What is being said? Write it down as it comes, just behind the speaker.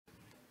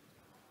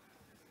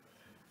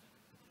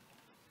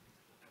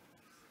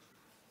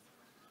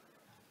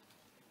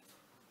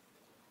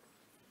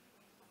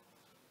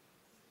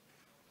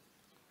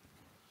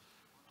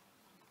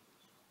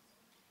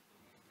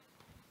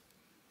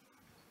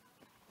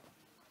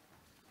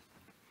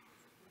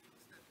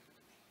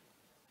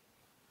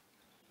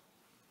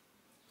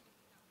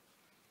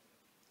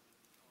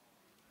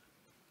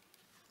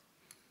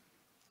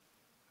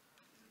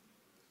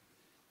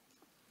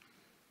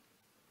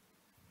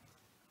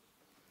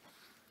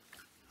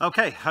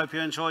Okay, hope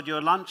you enjoyed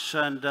your lunch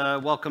and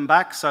welcome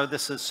back. So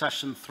this is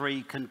session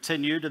 3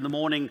 continued. In the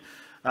morning,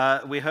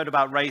 we heard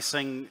about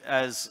racing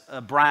as a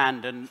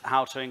brand and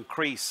how to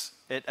increase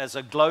it as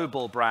a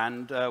global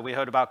brand. We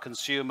heard about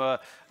consumer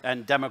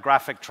and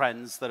demographic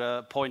trends that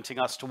are pointing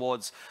us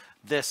towards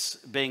this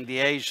being the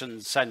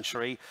Asian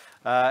century.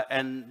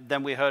 And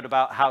then we heard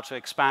about how to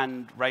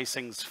expand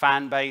racing's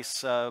fan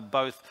base,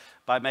 both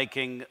by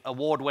making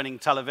award-winning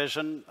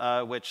television,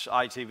 which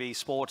ITV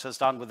Sport has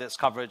done with its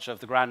coverage of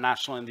the Grand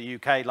National in the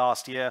UK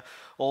last year,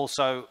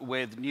 also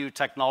with new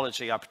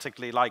technology. I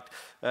particularly liked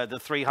the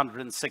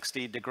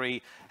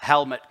 360-degree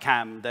helmet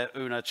cam that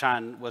Una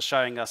Chan was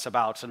showing us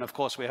about. And of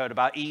course, we heard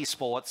about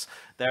esports.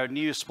 There are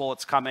new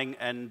sports coming,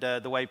 and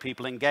the way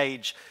people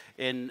engage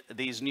in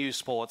these new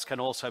sports can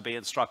also be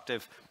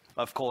instructive,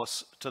 of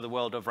course, to the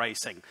world of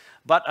racing.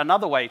 But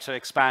another way to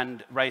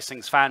expand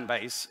racing's fan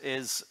base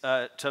is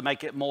to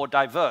make it more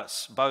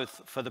diverse,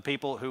 both for the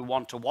people who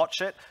want to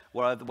watch it,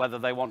 whether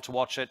they want to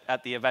watch it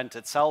at the event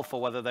itself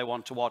or whether they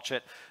want to watch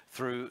it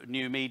through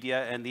new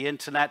media and the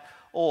internet,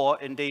 or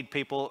indeed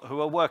people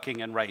who are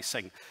working in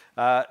racing.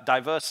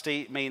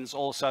 Diversity means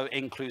also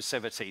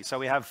inclusivity. So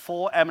we have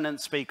 4 eminent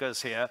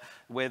speakers here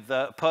with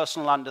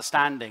personal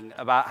understanding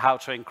about how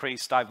to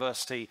increase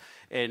diversity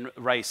in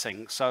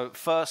racing. So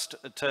first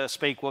to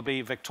speak will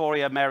be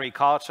Victoria Mary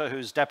Carter,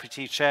 who's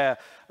Deputy Chair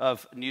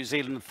of New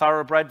Zealand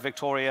Thoroughbred.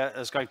 Victoria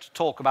is going to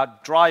talk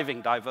about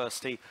driving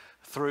diversity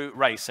through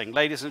racing.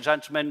 Ladies and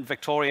gentlemen,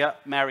 Victoria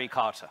Mary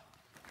Carter.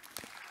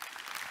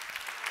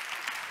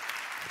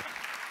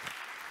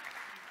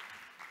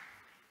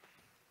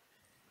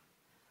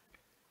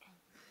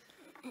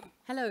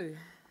 Hello.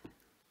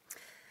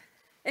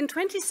 In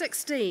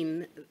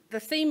 2016, the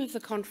theme of the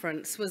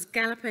conference was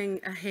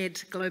Galloping Ahead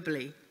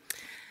Globally.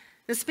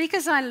 The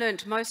speakers I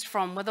learnt most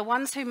from were the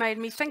ones who made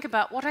me think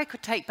about what I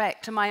could take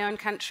back to my own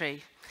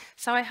country.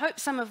 So I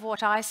hope some of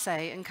what I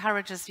say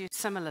encourages you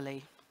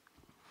similarly.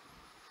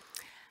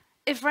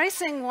 If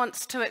racing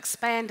wants to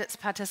expand its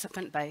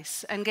participant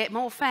base and get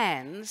more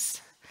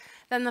fans,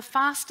 then the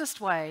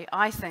fastest way,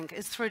 I think,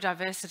 is through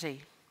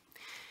diversity.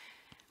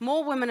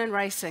 More women in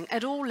racing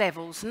at all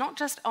levels, not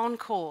just on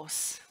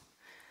course,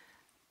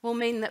 will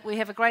mean that we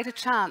have a greater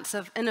chance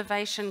of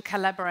innovation,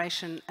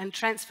 collaboration, and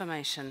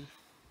transformation.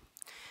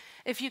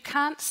 If you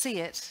can't see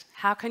it,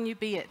 how can you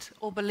be it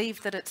or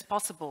believe that it's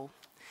possible?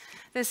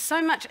 There's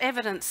so much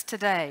evidence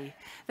today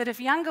that if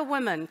younger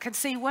women can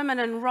see women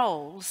in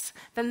roles,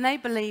 then they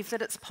believe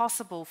that it's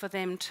possible for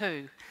them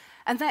too.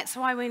 And that's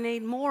why we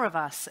need more of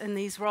us in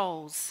these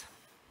roles.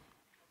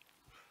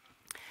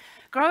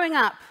 Growing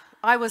up,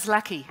 I was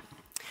lucky.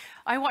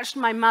 I watched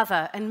my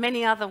mother and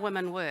many other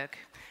women work.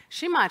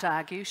 She might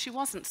argue she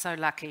wasn't so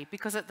lucky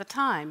because at the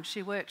time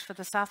she worked for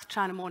the South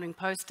China Morning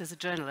Post as a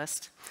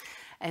journalist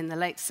in the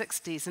late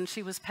 60s, and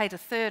she was paid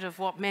 1/3 of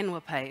what men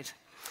were paid.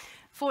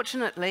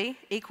 Fortunately,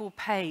 equal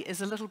pay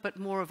is a little bit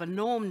more of a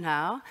norm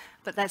now,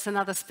 but that's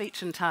another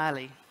speech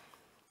entirely.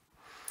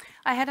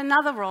 I had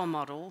another role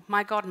model,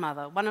 my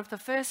godmother, one of the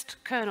first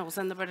colonels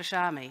in the British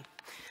Army.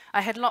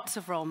 I had lots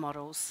of role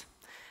models,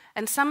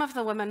 and some of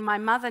the women my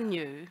mother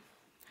knew,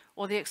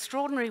 or the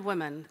extraordinary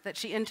women that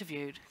she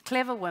interviewed,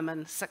 clever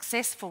women,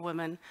 successful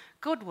women,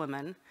 good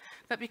women,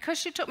 but because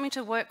she took me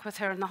to work with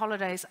her in the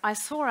holidays, I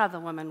saw other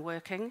women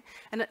working,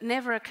 and it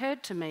never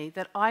occurred to me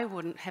that I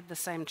wouldn't have the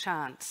same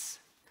chance.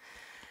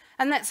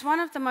 And that's one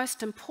of the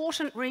most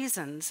important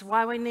reasons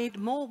why we need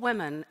more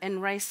women in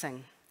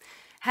racing.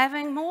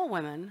 Having more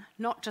women,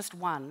 not just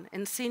one,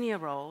 in senior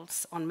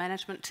roles, on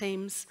management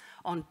teams,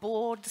 on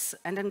boards,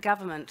 and in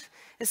government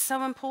is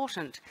so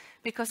important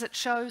because it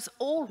shows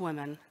all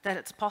women that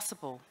it's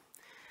possible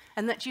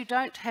and that you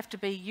don't have to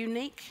be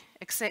unique,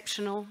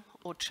 exceptional,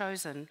 or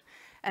chosen,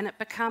 and it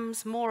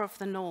becomes more of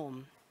the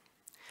norm.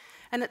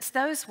 And it's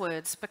those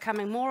words,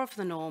 becoming more of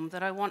the norm,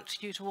 that I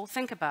want you to all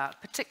think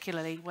about,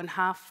 particularly when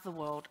half the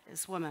world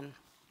is women.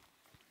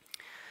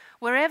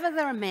 Wherever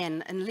there are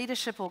men in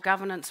leadership or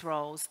governance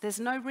roles, there's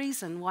no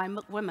reason why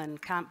women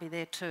can't be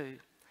there too.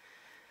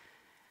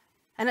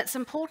 And it's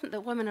important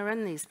that women are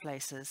in these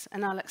places,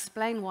 and I'll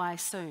explain why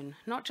soon,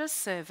 not just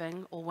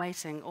serving or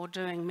waiting or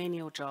doing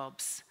menial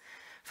jobs.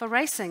 For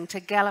racing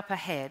to gallop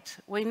ahead,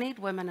 we need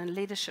women in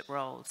leadership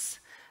roles,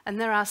 and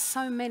there are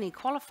so many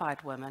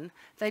qualified women,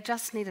 they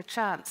just need a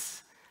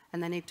chance,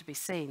 and they need to be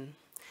seen.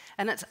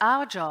 And it's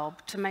our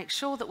job to make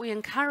sure that we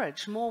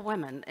encourage more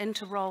women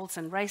into roles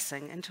in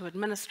racing, into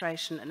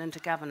administration and into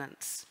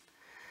governance.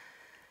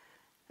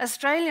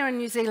 Australia and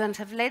New Zealand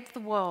have led the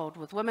world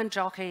with women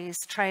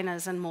jockeys,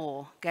 trainers and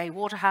more. Gay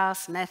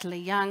Waterhouse, Natalie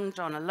Young,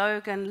 Donna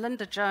Logan,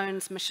 Linda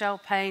Jones, Michelle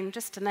Payne,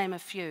 just to name a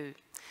few.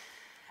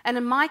 And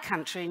in my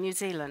country, New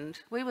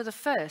Zealand, we were the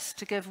first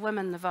to give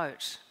women the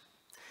vote.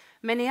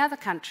 Many other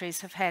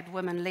countries have had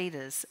women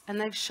leaders, and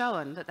they've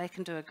shown that they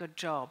can do a good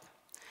job.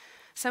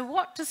 So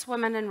what does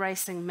women in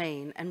racing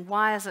mean, and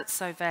why is it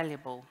so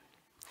valuable?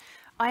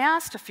 I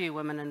asked a few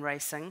women in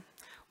racing,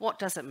 what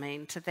does it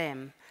mean to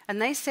them?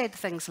 And they said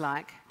things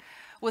like,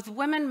 with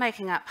women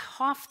making up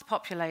half the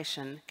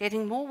population,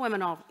 getting more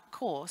women on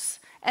course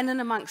and in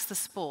amongst the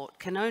sport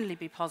can only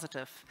be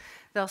positive.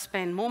 They'll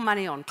spend more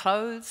money on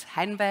clothes,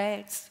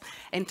 handbags,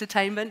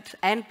 entertainment,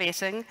 and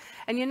betting,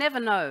 and you never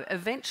know,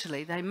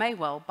 eventually they may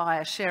well buy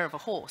a share of a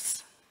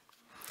horse.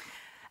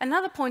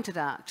 Another pointed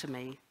out to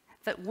me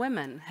that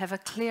women have a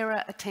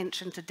clearer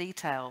attention to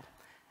detail,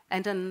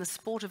 and in the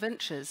sport of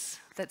inches,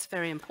 that's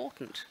very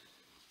important.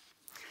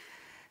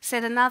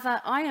 Said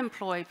another, I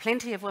employ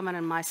plenty of women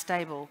in my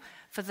stable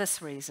for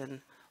this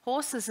reason.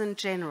 Horses in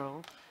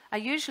general are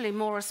usually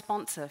more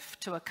responsive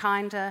to a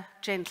kinder,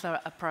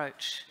 gentler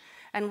approach.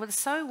 And with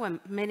so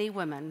many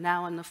women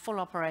now in the full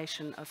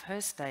operation of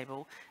her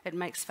stable, it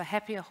makes for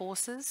happier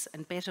horses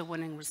and better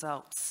winning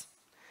results.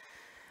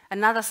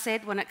 Another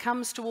said, when it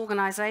comes to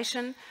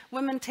organisation,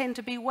 women tend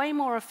to be way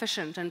more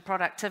efficient in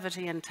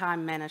productivity and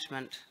time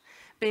management.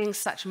 Being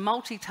such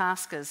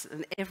multitaskers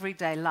in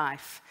everyday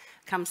life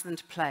comes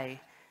into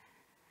play.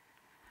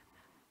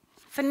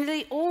 For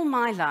nearly all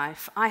my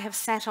life, I have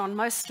sat on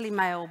mostly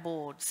male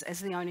boards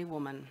as the only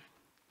woman.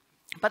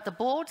 But the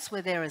boards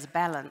where there is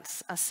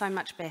balance are so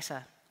much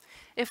better.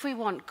 If we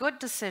want good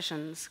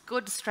decisions,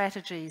 good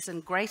strategies,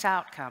 and great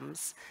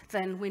outcomes,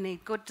 then we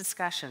need good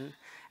discussion,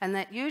 and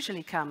that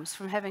usually comes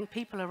from having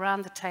people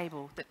around the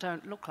table that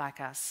don't look like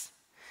us.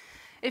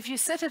 If you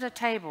sit at a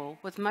table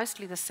with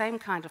mostly the same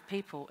kind of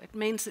people, it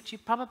means that you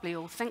probably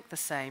all think the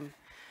same,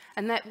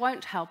 and that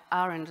won't help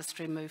our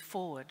industry move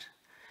forward.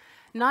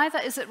 Neither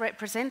is it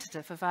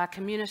representative of our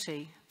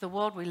community, the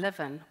world we live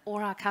in,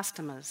 or our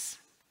customers.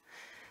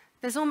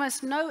 There's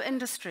almost no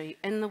industry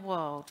in the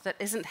world that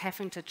isn't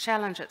having to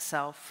challenge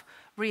itself,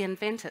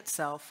 reinvent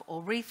itself,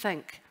 or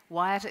rethink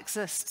why it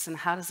exists and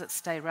how does it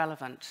stay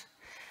relevant.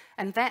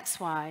 And that's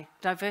why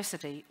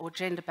diversity or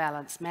gender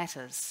balance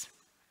matters.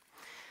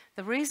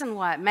 The reason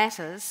why it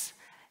matters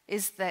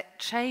is that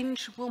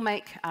change will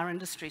make our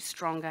industry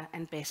stronger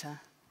and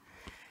better.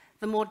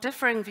 The more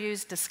differing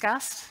views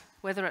discussed,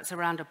 whether it's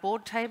around a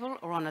board table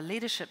or on a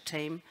leadership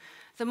team,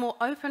 the more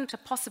open to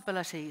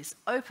possibilities,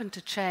 open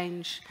to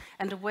change,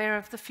 and aware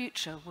of the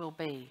future we'll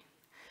be.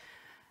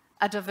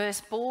 A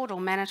diverse board or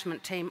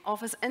management team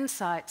offers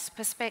insights,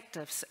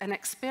 perspectives, and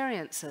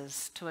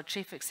experiences to a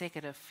chief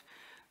executive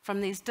from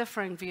these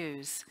differing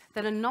views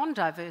that a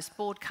non-diverse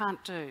board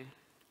can't do.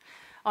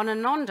 On a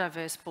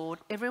non-diverse board,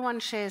 everyone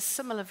shares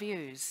similar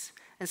views,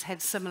 has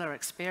had similar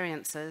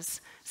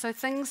experiences, so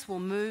things will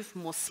move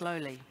more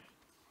slowly.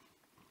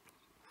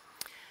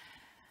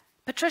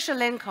 Patricia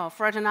Lenkoff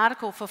wrote an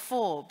article for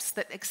Forbes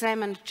that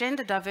examined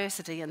gender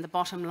diversity in the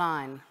bottom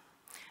line.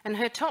 And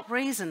her top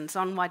reasons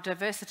on why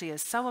diversity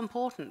is so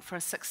important for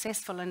a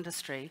successful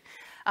industry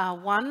are,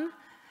 one,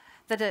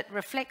 that it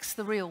reflects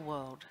the real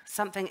world,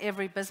 something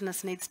every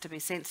business needs to be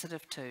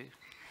sensitive to,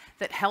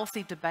 that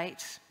healthy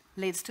debate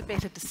leads to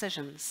better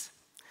decisions.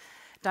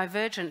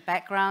 Divergent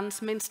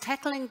backgrounds means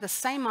tackling the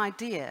same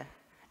idea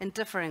in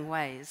differing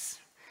ways,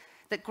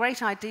 that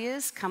great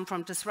ideas come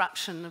from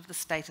disruption of the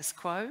status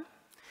quo,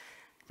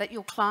 that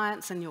your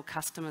clients and your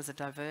customers are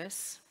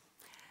diverse,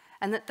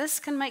 and that this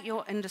can make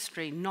your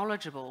industry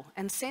knowledgeable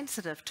and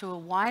sensitive to a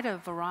wider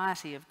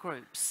variety of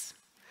groups.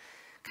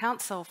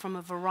 Counsel from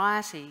a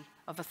variety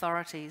of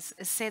authorities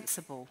is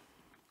sensible.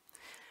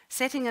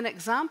 Setting an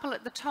example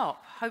at the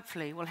top,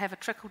 hopefully, will have a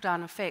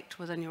trickle-down effect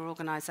within your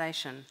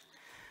organisation,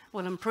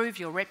 will improve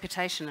your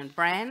reputation and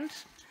brand,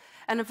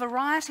 and a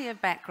variety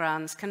of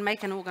backgrounds can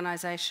make an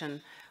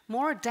organisation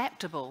more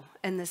adaptable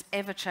in this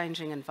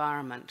ever-changing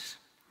environment.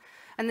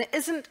 And there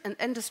isn't an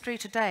industry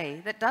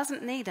today that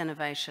doesn't need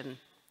innovation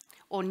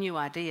or new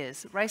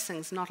ideas.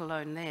 Racing's not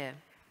alone there.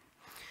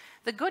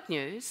 The good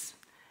news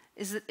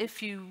is that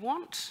if you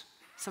want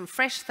some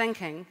fresh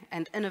thinking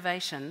and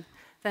innovation,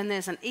 then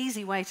there's an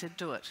easy way to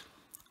do it,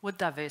 with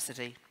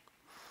diversity.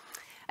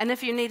 And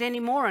if you need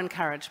any more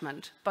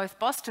encouragement, both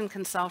Boston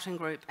Consulting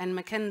Group and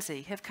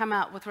McKinsey have come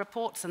out with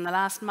reports in the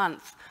last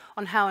month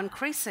on how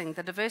increasing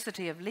the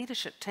diversity of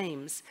leadership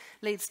teams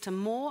leads to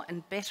more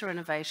and better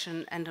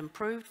innovation and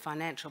improved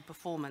financial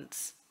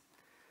performance.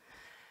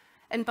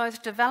 In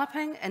both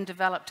developing and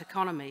developed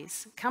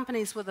economies,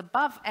 companies with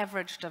above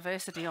average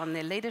diversity on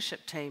their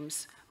leadership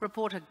teams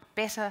report a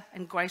better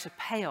and greater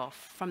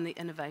payoff from the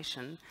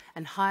innovation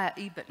and higher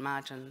EBIT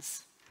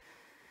margins.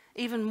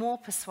 Even more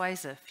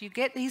persuasive, you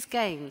get these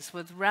gains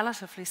with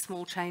relatively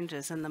small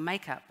changes in the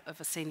makeup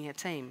of a senior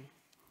team.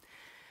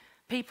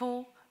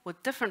 People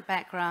with different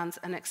backgrounds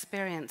and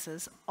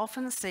experiences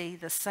often see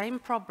the same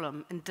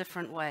problem in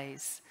different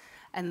ways,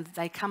 and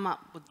they come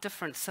up with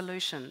different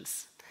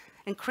solutions,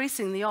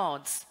 increasing the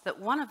odds that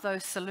one of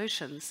those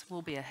solutions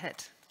will be a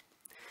hit.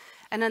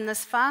 And in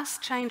this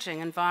fast-changing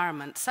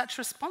environment, such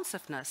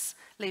responsiveness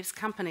leaves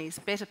companies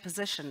better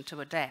positioned to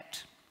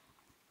adapt.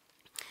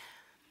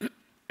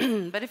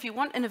 But if you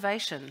want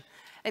innovation,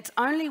 it's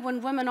only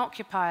when women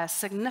occupy a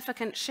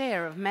significant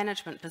share of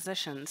management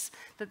positions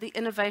that the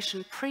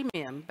innovation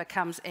premium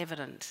becomes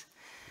evident.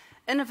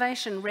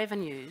 Innovation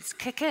revenues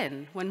kick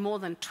in when more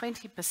than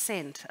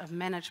 20% of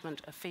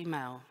management are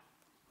female.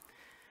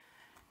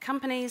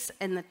 companies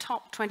in the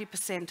top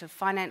 20% of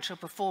financial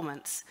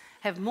performance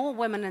have more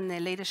women in their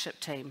leadership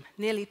team,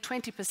 nearly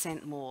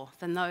 20% more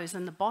than those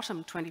in the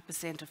bottom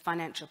 20% of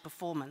financial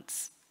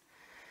performance.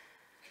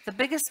 The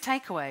biggest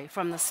takeaway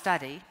from the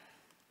study,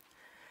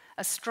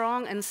 a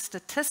strong and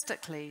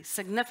statistically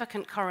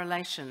significant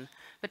correlation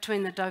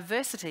between the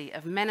diversity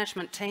of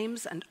management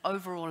teams and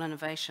overall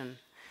innovation.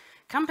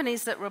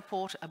 Companies that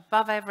report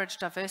above average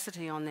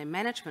diversity on their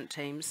management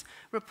teams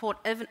report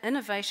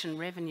innovation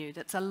revenue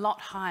that's a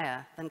lot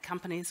higher than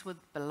companies with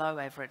below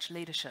average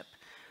leadership,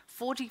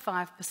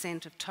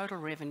 45% of total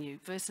revenue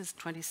versus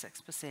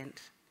 26%.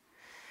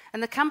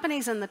 And the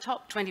companies in the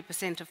top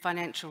 20% of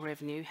financial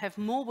revenue have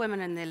more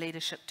women in their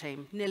leadership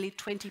team, nearly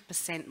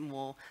 20%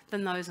 more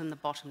than those in the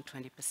bottom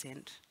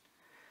 20%.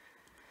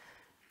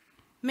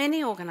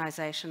 Many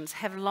organisations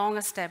have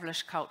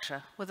long-established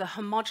culture with a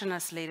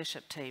homogenous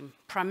leadership team,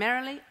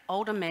 primarily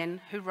older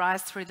men who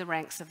rise through the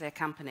ranks of their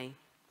company.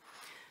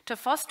 To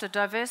foster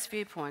diverse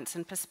viewpoints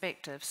and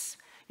perspectives,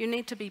 you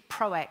need to be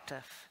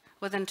proactive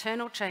with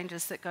internal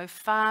changes that go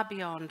far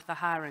beyond the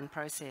hiring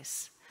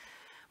process.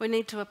 We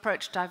need to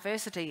approach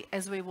diversity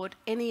as we would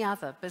any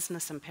other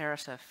business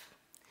imperative.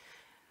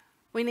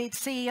 We need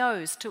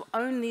CEOs to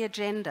own the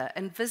agenda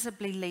and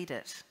visibly lead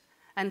it.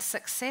 And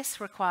success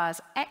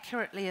requires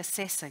accurately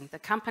assessing the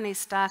company's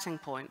starting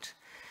point,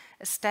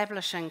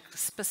 establishing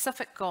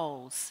specific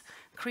goals,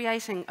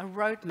 creating a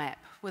roadmap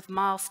with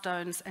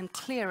milestones and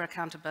clear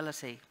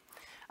accountability,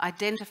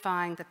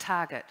 identifying the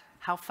target,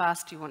 how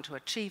fast you want to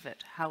achieve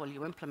it, how will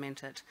you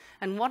implement it,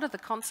 and what are the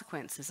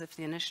consequences if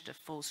the initiative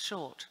falls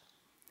short.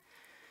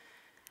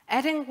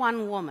 Adding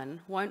one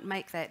woman won't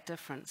make that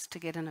difference to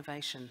get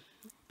innovation.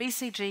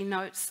 BCG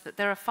notes that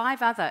there are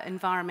 5 other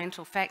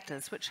environmental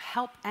factors which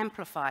help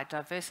amplify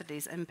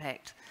diversity's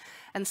impact,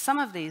 and some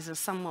of these are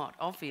somewhat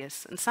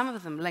obvious, and some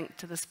of them link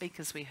to the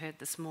speakers we heard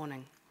this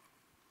morning.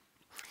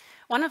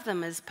 One of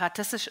them is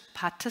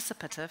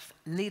participative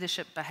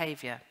leadership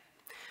behaviour.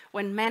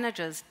 When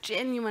managers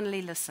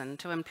genuinely listen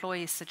to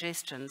employee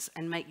suggestions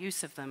and make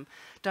use of them,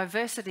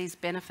 diversity's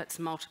benefits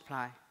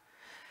multiply.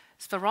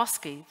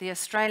 Swarovski, the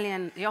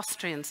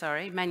Austrian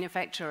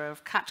manufacturer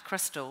of cut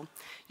crystal,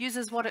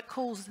 uses what it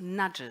calls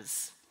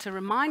nudges to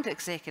remind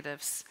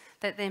executives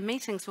that their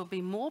meetings will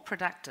be more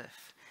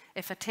productive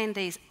if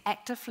attendees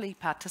actively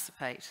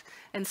participate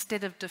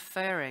instead of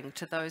deferring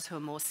to those who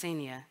are more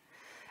senior.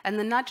 And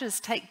the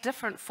nudges take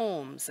different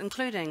forms,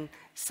 including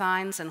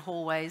signs in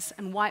hallways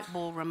and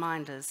whiteboard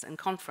reminders in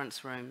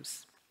conference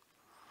rooms.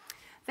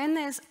 Then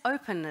there's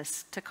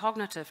openness to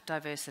cognitive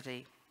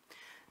diversity.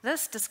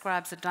 This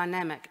describes a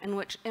dynamic in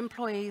which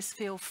employees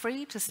feel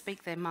free to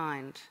speak their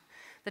mind.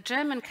 The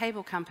German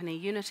cable company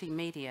Unity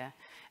Media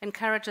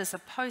encourages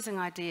opposing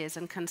ideas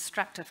and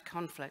constructive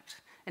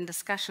conflict in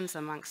discussions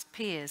amongst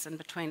peers and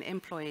between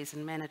employees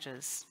and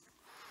managers.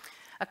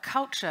 A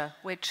culture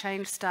where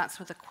change starts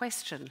with a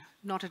question,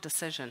 not a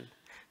decision.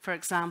 For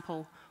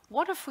example,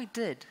 what if we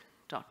did ...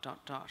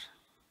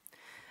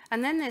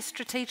 And then there's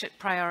strategic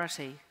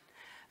priority.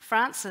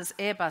 France's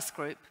Airbus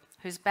Group,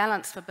 whose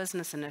Balance for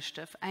Business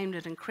initiative aimed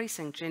at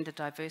increasing gender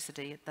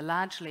diversity at the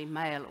largely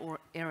male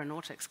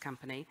aeronautics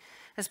company,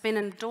 has been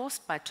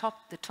endorsed by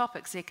the top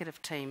executive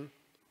team.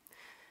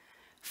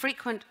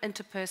 Frequent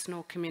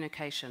interpersonal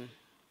communication.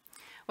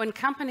 When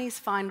companies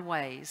find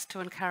ways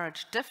to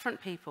encourage different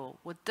people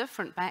with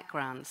different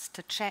backgrounds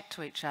to chat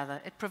to each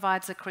other, it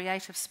provides a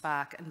creative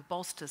spark and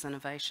bolsters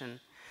innovation.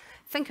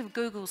 Think of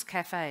Google's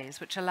cafes,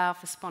 which allow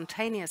for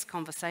spontaneous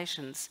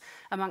conversations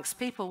amongst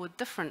people with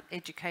different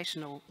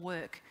educational,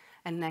 work,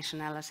 and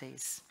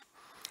nationalities,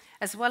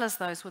 as well as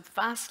those with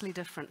vastly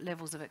different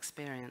levels of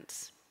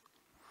experience.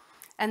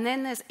 And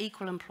then there's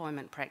equal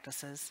employment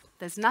practices.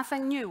 There's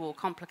nothing new or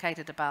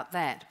complicated about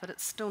that, but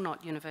it's still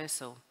not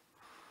universal.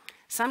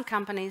 Some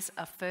companies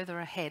are further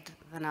ahead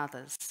than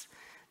others.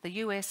 The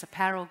US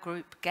apparel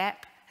group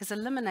Gap has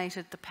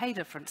eliminated the pay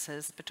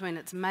differences between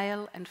its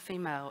male and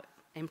female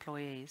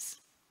employees.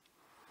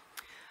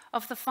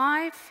 Of the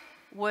 5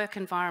 work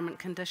environment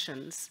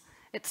conditions,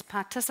 it's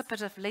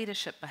participative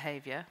leadership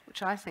behaviour,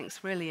 which I think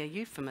is really a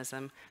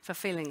euphemism for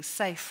feeling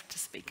safe to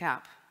speak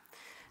up,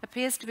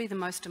 appears to be the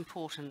most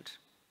important.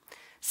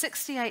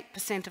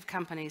 68% of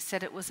companies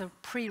said it was a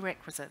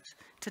prerequisite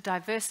to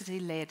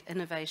diversity-led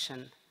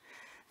innovation.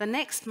 The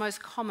next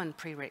most common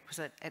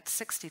prerequisite, at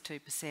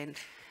 62%,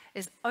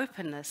 is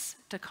openness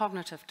to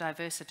cognitive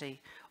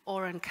diversity,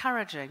 or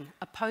encouraging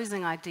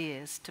opposing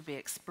ideas to be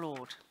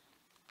explored.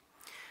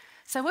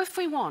 So if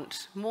we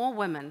want more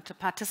women to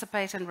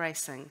participate in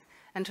racing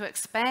and to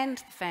expand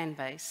the fan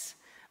base,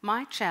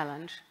 my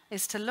challenge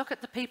is to look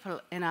at the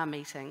people in our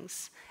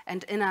meetings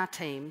and in our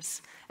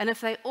teams, and if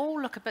they all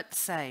look a bit the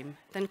same,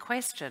 then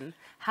question,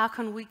 how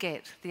can we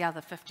get the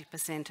other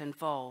 50%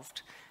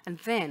 involved? And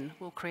then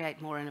we'll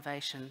create more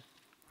innovation.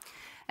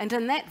 And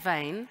in that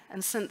vein,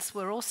 and since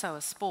we're also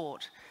a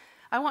sport,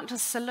 I want to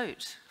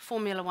salute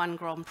Formula One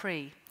Grand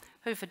Prix,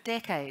 who for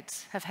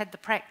decades have had the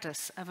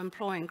practice of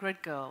employing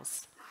grid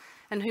girls,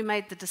 and who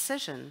made the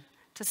decision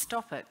to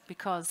stop it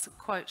because,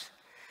 quote,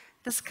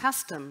 This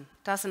custom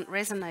doesn't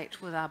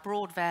resonate with our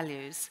broad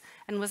values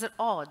and was at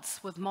odds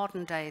with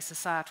modern-day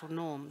societal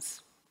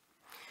norms.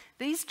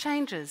 These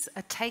changes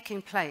are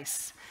taking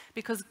place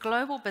because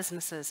global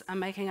businesses are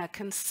making a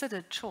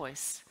considered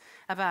choice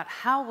about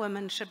how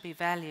women should be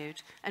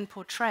valued and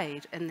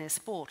portrayed in their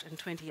sport in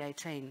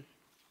 2018.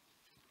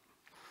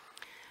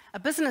 A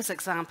business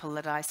example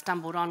that I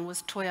stumbled on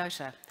was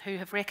Toyota, who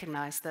have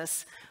recognized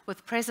this,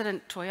 with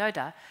President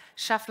Toyota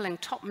shuffling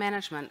top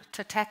management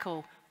to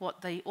tackle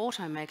what the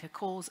automaker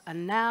calls a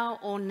now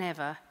or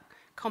never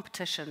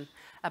competition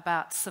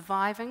about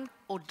surviving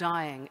or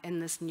dying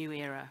in this new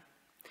era.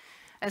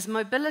 As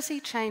mobility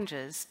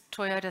changes,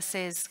 Toyota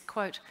says,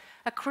 quote,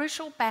 "A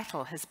crucial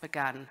battle has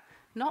begun,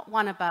 not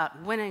one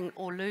about winning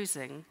or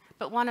losing,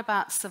 but one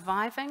about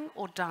surviving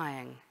or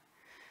dying."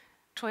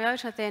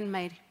 Toyota then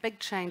made big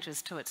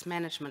changes to its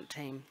management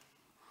team.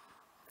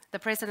 The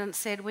president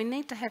said, "We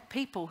need to have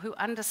people who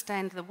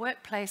understand the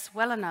workplace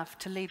well enough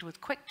to lead with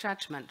quick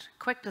judgment,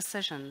 quick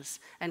decisions,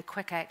 and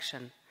quick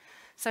action."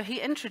 So he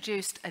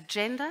introduced a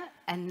gender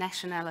and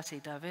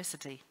nationality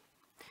diversity.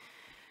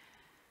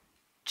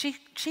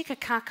 Chika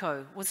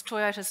Kako was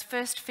Toyota's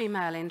first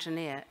female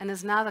engineer and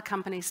is now the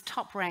company's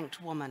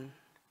top-ranked woman.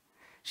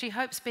 She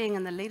hopes being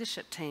in the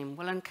leadership team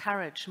will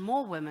encourage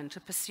more women to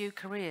pursue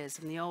careers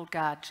in the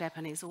old-guard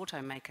Japanese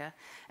automaker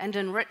and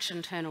enrich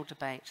internal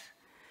debate.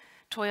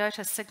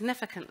 Toyota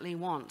significantly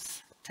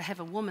wants to have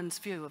a woman's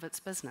view of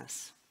its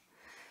business.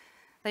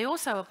 They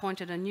also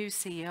appointed a new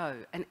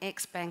CEO, an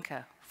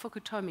ex-banker,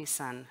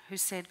 Fukutomi-san, who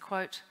said,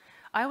 quote,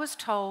 "I was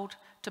told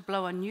to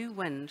blow a new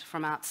wind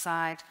from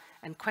outside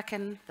and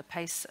quicken the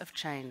pace of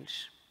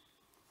change."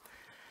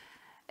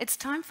 It's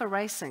time for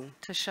racing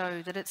to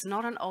show that it's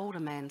not an older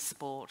man's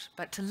sport,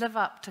 but to live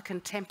up to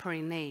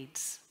contemporary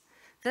needs.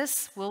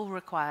 This will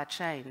require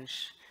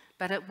change,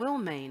 but it will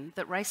mean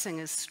that racing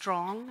is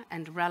strong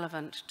and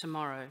relevant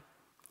tomorrow.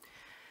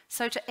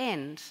 So to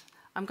end,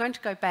 I'm going to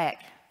go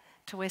back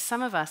to where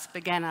some of us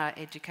began our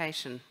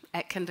education,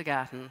 at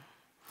kindergarten.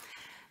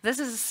 This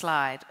is a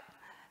slide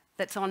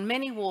that's on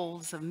many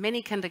walls of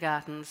many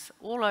kindergartens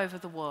all over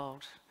the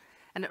world,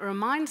 and it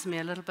reminds me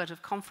a little bit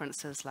of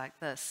conferences like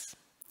this.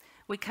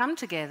 We come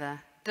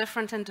together,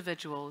 different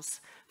individuals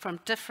from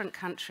different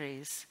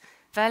countries,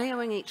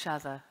 valuing each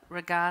other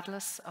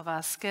regardless of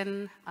our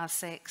skin, our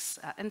sex,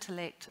 our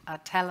intellect, our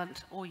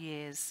talent, or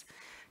years,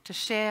 to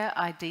share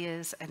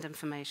ideas and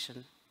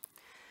information.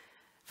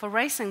 For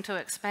racing to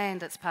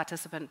expand its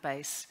participant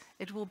base,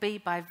 it will be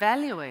by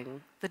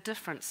valuing the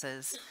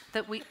differences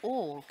that we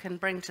all can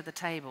bring to the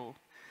table,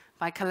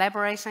 by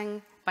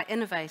collaborating, by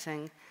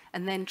innovating,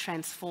 and then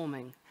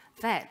transforming.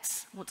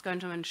 That's what's going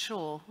to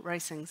ensure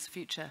racing's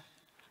future.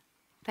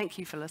 Thank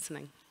you for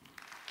listening.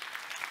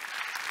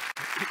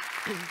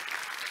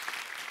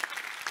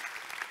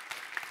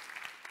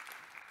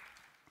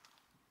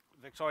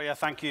 Victoria,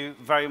 thank you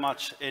very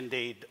much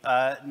indeed.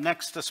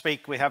 Next to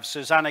speak, we have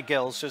Susannah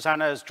Gill.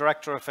 Susannah is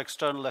Director of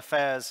External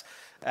Affairs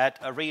at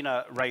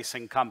Arena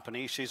Racing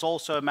Company. She's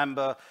also a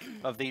member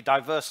of the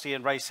Diversity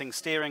in Racing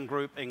Steering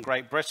Group in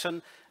Great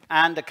Britain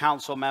and a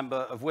council member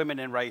of Women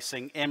in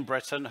Racing in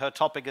Britain. Her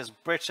topic is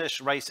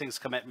British racing's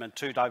commitment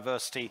to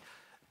diversity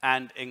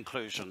and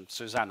inclusion.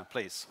 Susannah,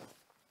 please.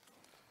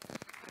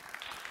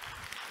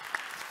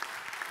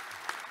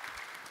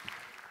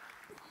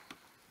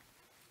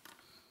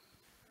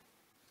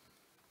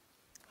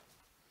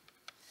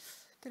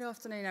 Good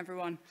afternoon,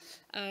 everyone.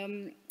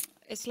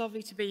 It's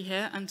lovely to be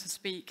here and to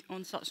speak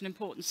on such an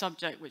important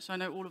subject, which I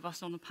know all of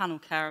us on the panel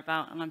care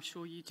about, and I'm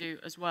sure you do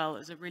as well,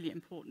 as a really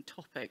important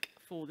topic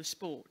for the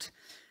sport.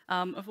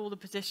 Of all the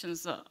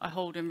positions that I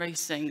hold in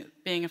racing,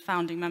 being a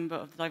founding member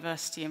of the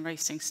Diversity in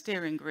Racing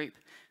Steering Group,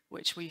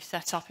 which we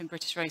set up in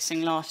British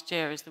racing last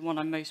year, is the one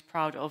I'm most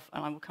proud of,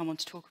 and I will come on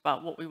to talk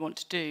about what we want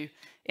to do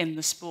in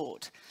the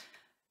sport.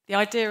 The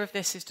idea of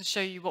this is to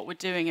show you what we're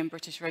doing in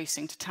British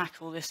racing to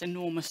tackle this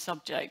enormous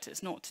subject.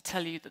 It's not to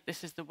tell you that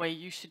this is the way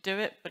you should do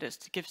it, but it's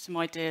to give some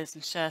ideas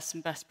and share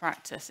some best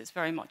practice. It's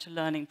very much a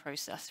learning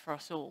process for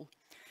us all.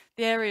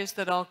 The areas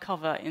that I'll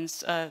cover in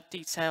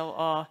detail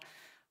are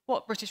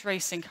what British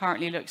racing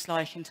currently looks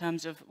like in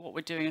terms of what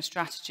we're doing in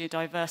strategy of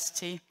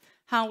diversity,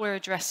 how we're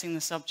addressing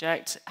the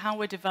subject, how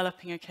we're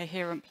developing a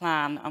coherent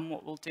plan, and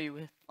what we'll do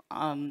with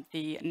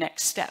the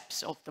next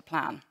steps of the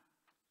plan.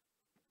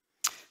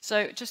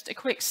 So just a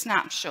quick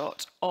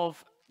snapshot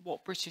of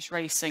what British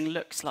racing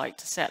looks like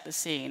to set the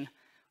scene.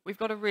 We've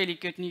got a really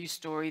good news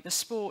story. The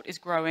sport is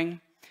growing.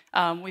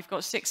 We've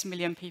got 6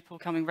 million people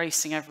coming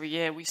racing every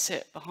year. We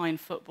sit behind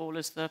football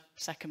as the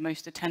second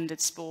most attended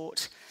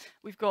sport.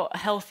 We've got a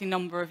healthy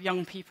number of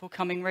young people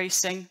coming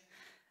racing,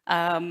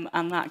 and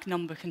that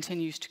number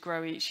continues to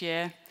grow each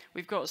year.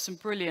 We've got some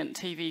brilliant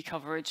TV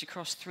coverage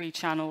across 3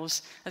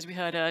 channels, as we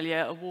heard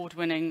earlier,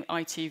 award-winning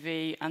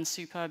ITV and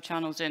superb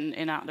channels in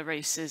At the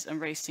Races and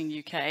Racing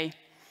UK.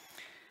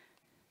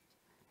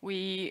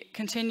 We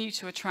continue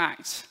to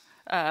attract,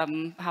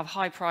 have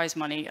high prize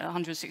money,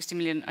 160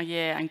 million a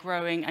year and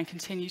growing, and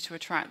continue to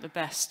attract the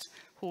best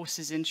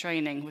horses in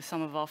training with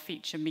some of our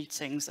feature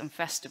meetings and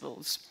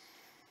festivals.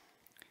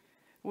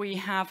 We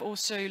have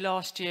also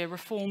last year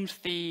reformed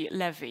the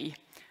levy,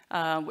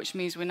 which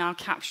means we're now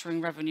capturing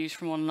revenues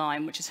from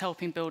online, which is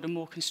helping build a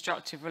more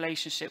constructive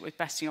relationship with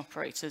betting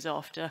operators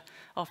after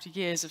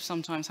years of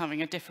sometimes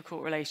having a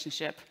difficult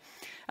relationship.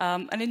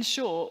 And in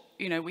short,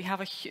 you know, we have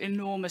an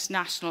enormous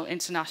national,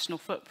 international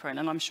footprint,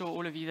 and I'm sure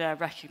all of you there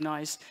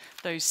recognise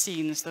those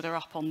scenes that are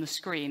up on the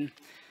screen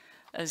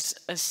as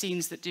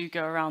scenes that do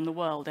go around the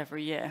world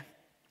every year.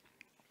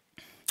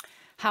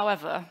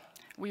 However,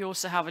 we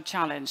also have a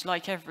challenge.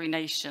 Like every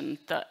nation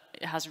that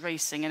has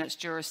racing in its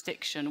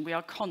jurisdiction, we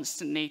are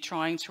constantly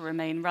trying to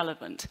remain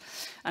relevant.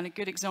 And a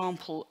good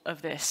example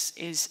of this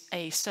is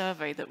a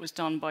survey that was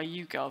done by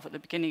YouGov at the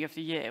beginning of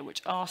the year,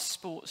 which asked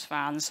sports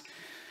fans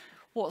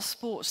what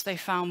sports they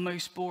found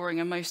most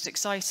boring and most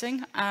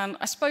exciting. And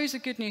I suppose the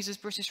good news is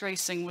British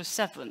racing was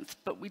 7th,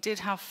 but we did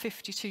have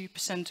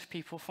 52% of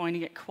people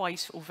finding it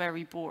quite or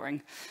very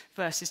boring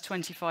versus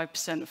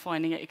 25%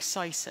 finding it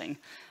exciting.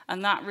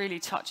 And that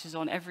really touches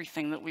on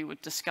everything that we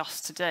would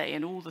discuss today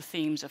and all the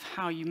themes of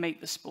how you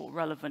make the sport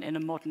relevant in a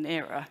modern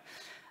era.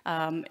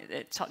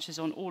 It touches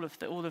on all of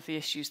the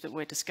issues that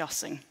we're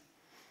discussing.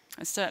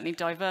 And certainly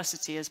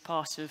diversity is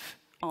part of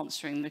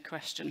answering the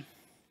question.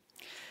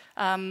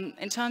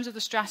 In terms of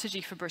the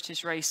strategy for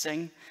British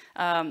racing,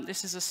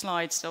 this is a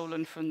slide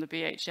stolen from the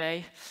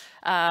BHA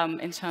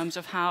in terms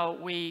of how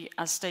we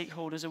as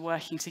stakeholders are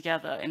working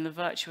together in the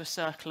virtuous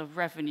circle of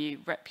revenue,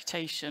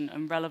 reputation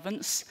and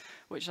relevance,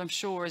 which I'm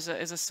sure is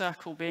a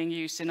circle being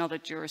used in other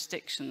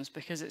jurisdictions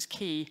because it's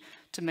key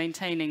to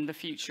maintaining the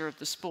future of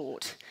the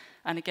sport.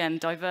 And again,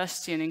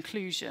 diversity and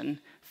inclusion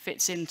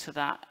fits into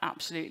that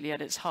absolutely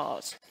at its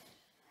heart.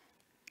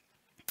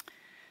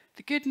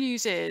 The good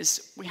news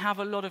is we have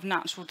a lot of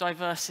natural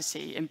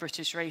diversity in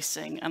British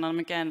racing, and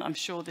I'm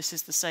sure this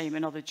is the same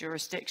in other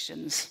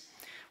jurisdictions.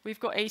 We've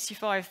got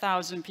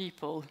 85,000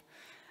 people,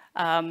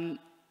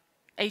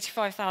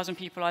 85,000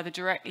 people either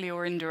directly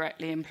or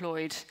indirectly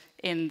employed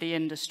in the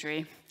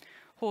industry.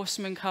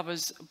 Horseman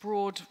covers a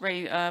broad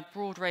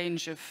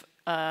range of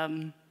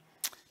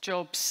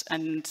jobs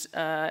and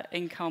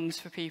incomes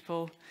for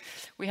people.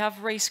 We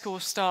have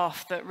racecourse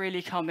staff that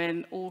really come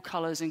in all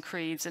colours and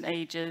creeds and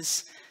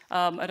ages.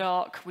 At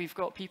ARC, we've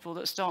got people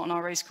that start on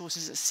our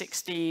racecourses at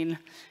 16,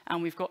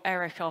 and we've got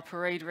Eric, our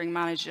parade ring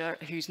manager,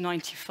 who's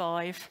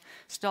 95,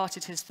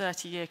 started his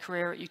 30-year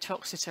career at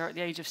Uttoxeter at the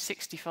age of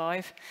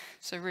 65.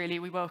 So really,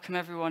 we welcome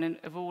everyone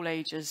of all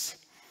ages.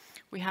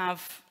 We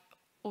have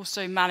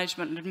also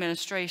management and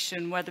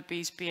administration,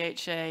 Weatherby's,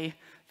 BHA,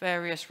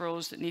 various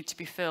roles that need to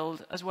be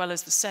filled, as well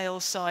as the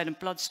sales side and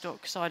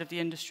bloodstock side of the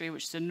industry,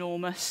 which is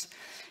enormous.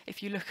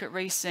 If you look at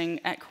racing,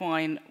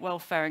 equine,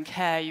 welfare and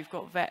care, you've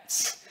got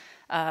vets,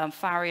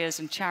 farriers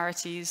and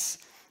charities,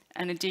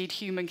 and indeed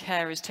human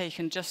care is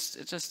taken just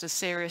as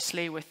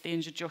seriously with the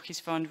Injured Jockeys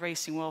Fund,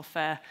 Racing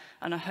Welfare,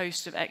 and a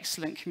host of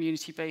excellent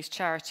community-based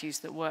charities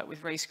that work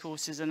with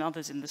racecourses and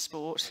others in the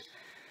sport.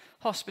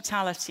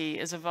 Hospitality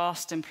is a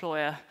vast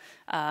employer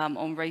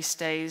on race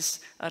days.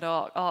 At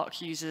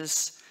ARC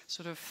uses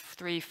sort of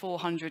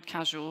 300-400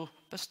 casual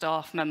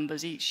staff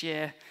members each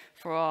year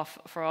for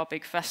our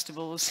big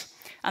festivals.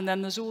 And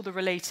then there's all the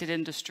related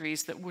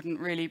industries that wouldn't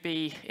really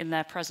be in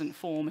their present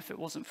form if it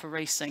wasn't for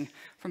racing,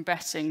 from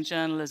betting,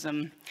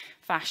 journalism,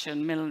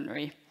 fashion,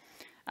 millinery.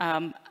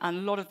 And a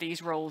lot of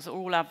these roles are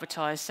all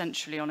advertised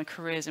centrally on a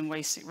careers in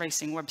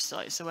racing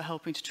website, so we're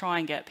helping to try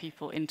and get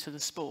people into the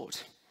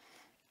sport.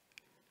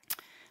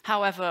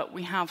 However,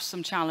 we have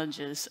some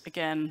challenges.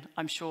 Again,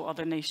 I'm sure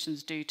other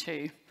nations do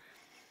too.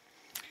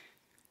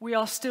 We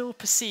are still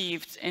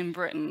perceived in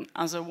Britain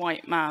as a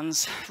white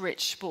man's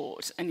rich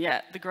sport, and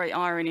yet the great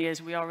irony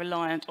is we are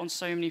reliant on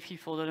so many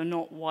people that are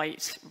not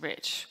white,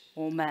 rich,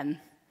 or men.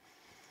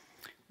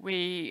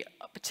 We,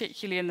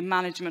 particularly in the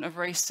management of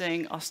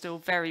racing, are still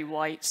very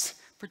white,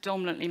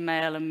 predominantly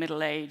male and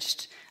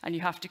middle-aged, and you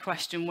have to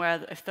question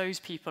if those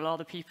people are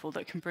the people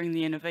that can bring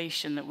the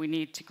innovation that we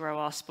need to grow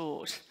our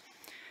sport.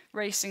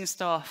 Racing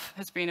staff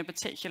has been a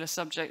particular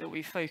subject that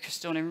we've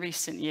focused on in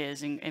recent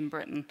years in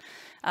Britain.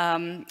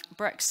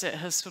 Brexit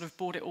has sort of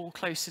brought it all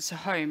closer to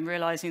home,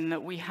 realising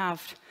that we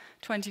have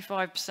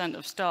 25%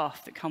 of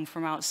staff that come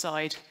from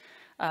outside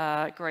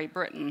Great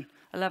Britain,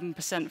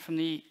 11% from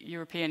the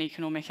European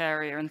Economic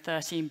Area and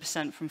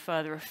 13% from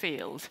further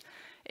afield.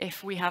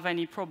 If we have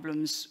any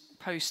problems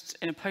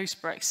in a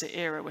post-Brexit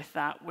era with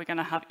that, we're going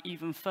to have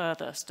even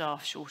further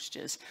staff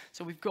shortages.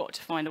 So we've got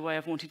to find a way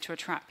of wanting to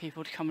attract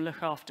people to come and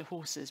look after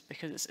horses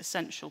because it's an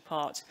essential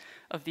part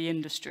of the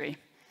industry.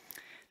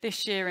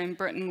 This year in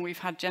Britain, we've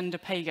had gender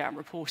pay gap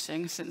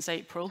reporting since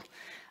April.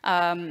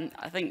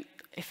 I think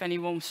if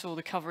anyone saw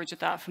the coverage of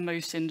that for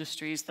most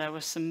industries, there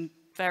were some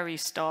very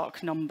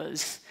stark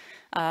numbers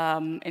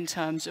in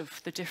terms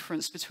of the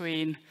difference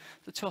between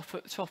the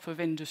top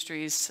of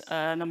industries,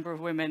 number of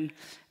women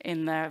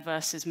in there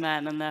versus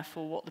men, and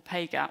therefore what the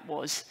pay gap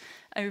was.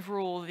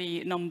 Overall,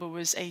 the number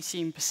was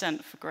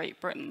 18% for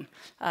Great Britain.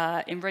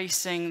 In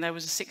racing, there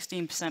was a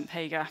 16%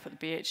 pay gap at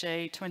the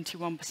BHA,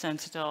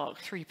 21% at ARC,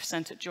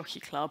 3% at Jockey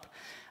Club.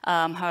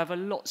 However,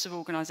 lots of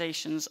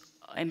organisations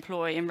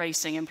in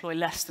racing employ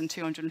less than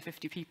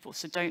 250 people,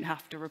 so don't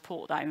have to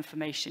report that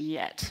information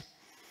yet.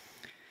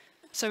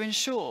 So in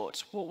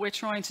short, what we're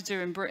trying to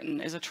do in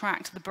Britain is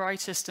attract the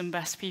brightest and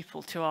best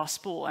people to our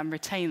sport and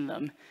retain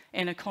them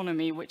in an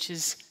economy which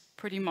is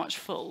pretty much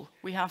full.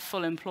 We have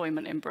full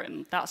employment in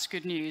Britain. That's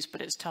good news,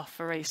 but it's tough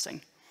for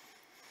racing.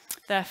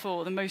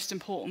 Therefore, the most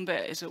important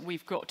bit is that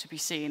we've got to be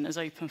seen as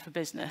open for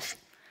business,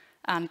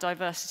 and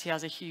diversity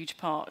has a huge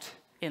part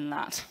in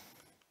that.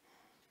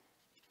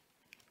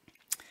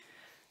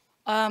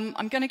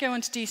 I'm going to go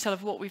into detail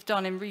of what we've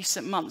done in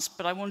recent months,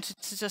 but I wanted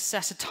to just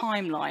set a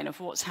timeline of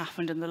what's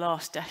happened in the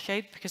last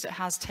decade, because it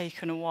has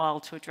taken a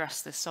while to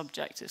address this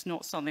subject. It's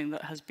not something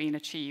that has been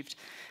achieved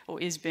or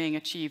is being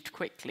achieved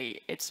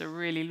quickly. It's a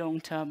really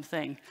long-term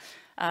thing.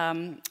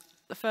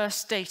 The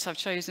first date I've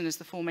chosen is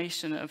the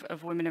formation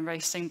of Women in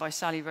Racing by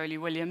Sally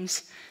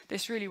Rowley-Williams.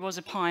 This really was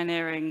a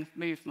pioneering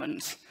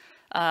movement.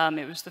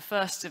 It was the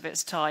first of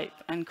its type,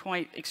 and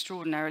quite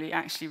extraordinarily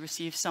actually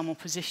received some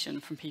opposition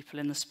from people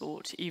in the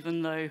sport,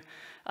 even though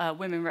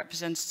women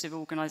representative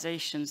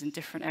organisations in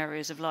different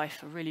areas of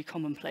life are really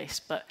commonplace.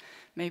 But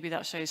maybe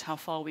that shows how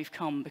far we've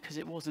come, because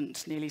it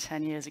wasn't nearly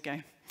 10 years ago.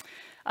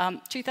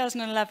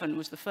 2011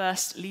 was the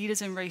first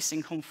Leaders in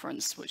Racing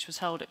conference, which was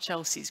held at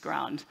Chelsea's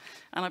ground.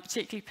 And I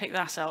particularly picked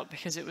that out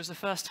because it was the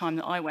first time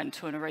that I went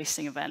to a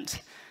racing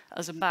event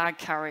as a bag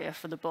carrier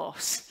for the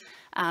boss.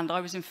 And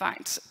I was, in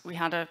fact, we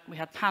had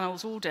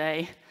panels all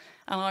day,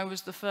 and I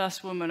was the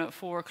first woman at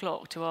 4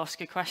 o'clock to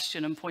ask a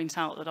question and point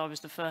out that I was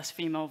the first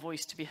female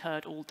voice to be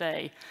heard all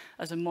day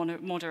as a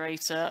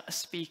moderator, a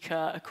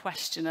speaker, a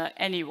questioner,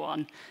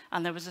 anyone.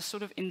 And there was a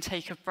sort of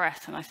intake of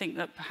breath, and I think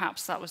that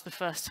perhaps that was the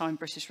first time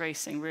British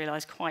racing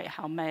realised quite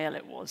how male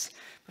it was,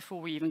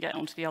 before we even get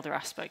onto the other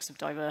aspects of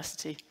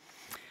diversity.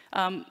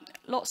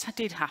 Lots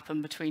did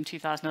happen between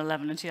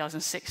 2011 and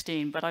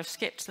 2016, but I've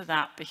skipped to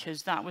that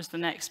because that was the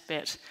next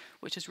bit,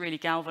 which has really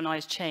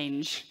galvanised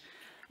change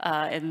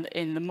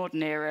in the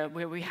modern era,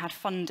 where we had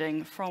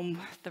funding from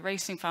the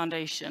Racing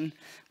Foundation,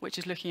 which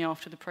is looking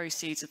after the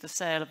proceeds of the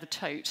sale of the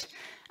tote,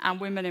 and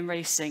Women in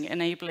Racing,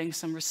 enabling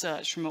some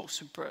research from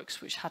Oxford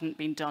Brookes, which hadn't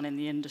been done in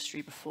the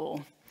industry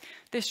before.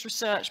 This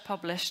research was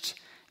published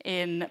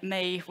in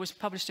May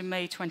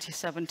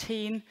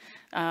 2017,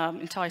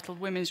 entitled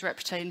Women's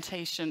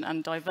Representation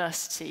and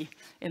Diversity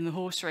in the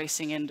Horse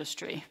Racing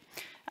Industry.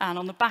 And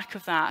on the back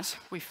of that,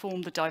 we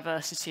formed the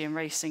Diversity in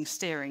Racing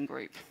Steering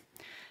Group.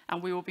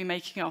 And we will be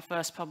making our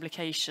first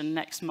publication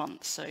next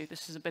month, so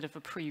this is a bit of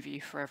a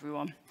preview for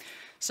everyone.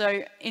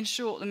 So in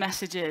short, the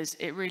message is,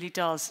 it really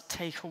does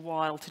take a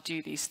while to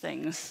do these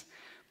things,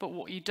 but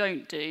what you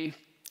don't do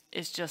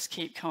is just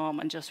keep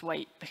calm and just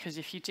wait, because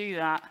if you do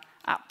that,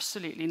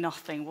 absolutely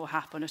nothing will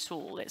happen at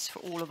all. It's for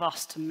all of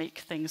us to make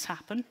things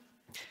happen.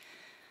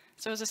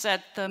 So as I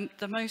said,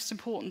 the most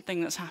important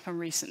thing that's happened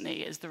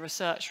recently is the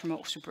research from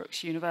Oxford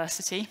Brookes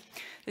University.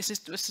 This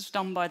is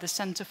done by the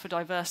Centre for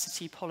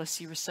Diversity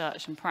Policy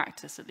Research and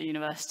Practice at the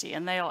university,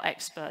 and they are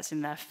experts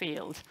in their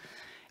field.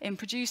 In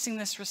producing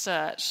this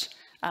research,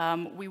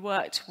 we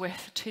worked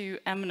with two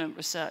eminent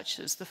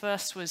researchers. The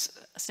first was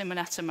Professor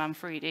Simonetta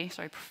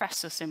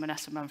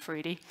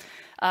Manfredi.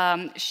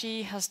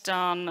 She has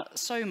done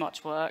so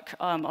much work.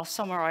 I'll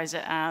summarise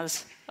it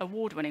as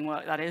award-winning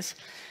work, that is,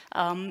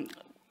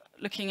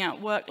 looking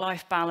at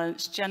work-life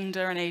balance,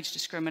 gender and age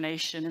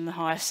discrimination in the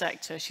hire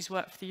sector. She's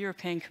worked for the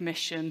European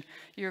Commission,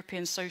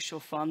 European Social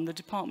Fund, the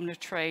Department of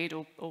Trade,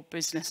 or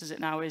Business as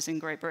it now is in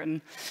Great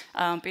Britain,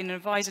 been an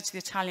advisor to the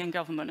Italian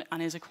government,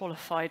 and is a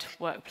qualified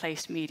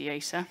workplace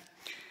mediator.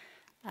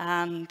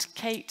 And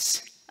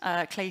Kate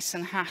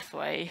Clayton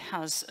Hathaway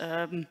has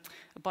a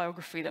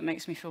biography that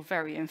makes me feel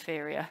very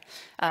inferior.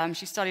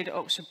 She studied at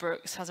Oxford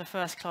Brookes, has a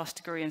first-class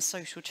degree in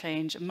social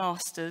change, a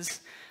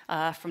master's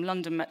from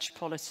London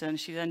Metropolitan.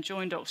 She then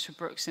joined Oxford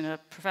Brookes in a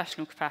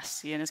professional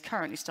capacity and is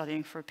currently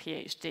studying for a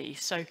PhD.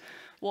 So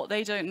what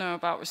they don't know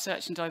about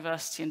research and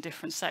diversity in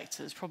different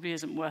sectors probably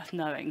isn't worth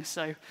knowing.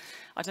 So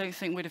I don't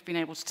think we'd have been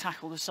able to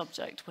tackle the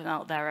subject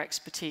without their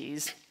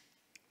expertise.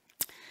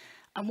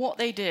 And what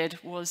they did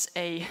was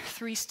a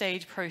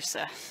 3-stage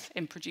process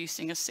in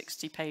producing a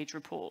 60-page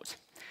report.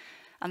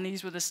 And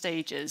these were the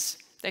stages.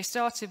 They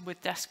started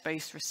with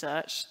desk-based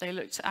research. They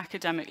looked at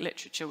academic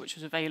literature which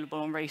was available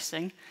on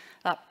racing.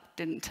 That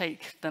didn't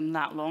take them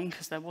that long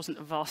because there wasn't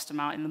a vast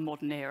amount in the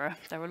modern era.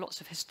 There were lots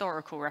of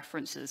historical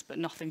references, but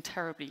nothing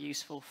terribly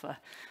useful for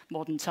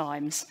modern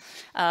times.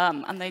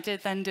 And they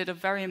then did a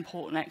very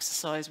important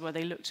exercise where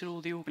they looked at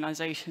all the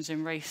organisations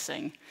in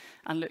racing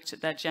and looked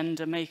at their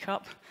gender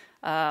makeup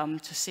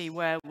to see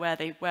where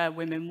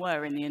women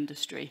were in the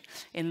industry,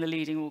 in the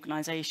leading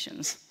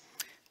organisations.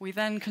 We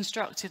then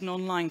constructed an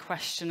online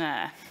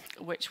questionnaire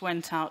which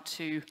went out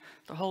to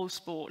the whole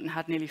sport and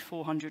had nearly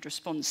 400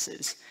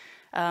 responses.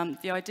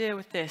 The idea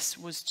with this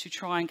was to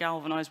try and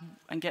galvanise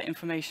and get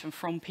information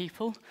from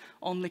people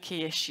on the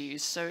key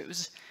issues. So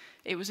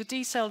it was a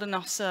detailed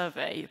enough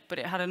survey, but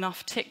it had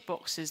enough tick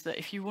boxes that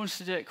if you wanted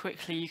to do it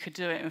quickly, you could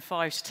do it in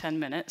 5 to 10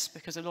 minutes,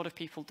 because a lot of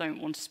people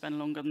don't want to spend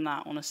longer than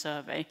that on a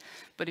survey.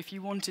 But if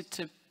you wanted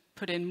to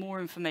put in more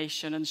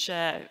information and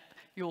share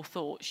your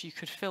thoughts, you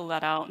could fill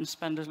that out and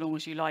spend as long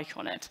as you like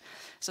on it.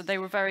 So they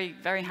were very,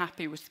 very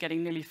happy with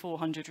getting nearly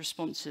 400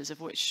 responses, of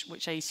which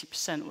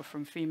 80% were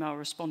from female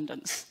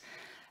respondents.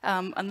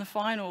 And the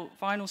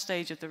final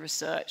stage of the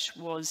research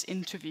was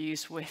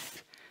interviews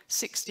with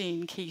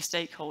 16 key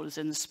stakeholders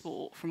in the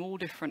sport from all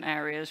different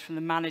areas, from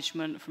the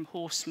management, from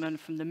horsemen,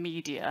 from the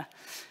media,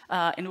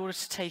 in order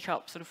to take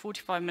up sort of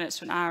 45 minutes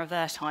to an hour of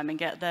their time and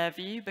get their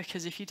view,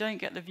 because if you don't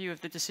get the view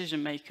of the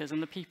decision makers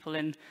and the people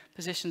in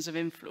positions of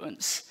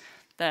influence,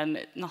 then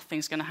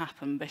nothing's going to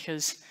happen,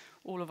 because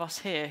all of us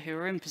here who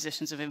are in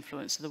positions of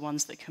influence are the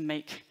ones that can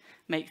make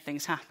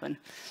things happen.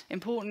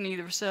 Importantly,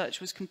 the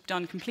research was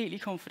done completely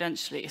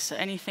confidentially, so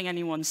anything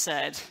anyone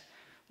said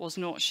was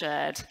not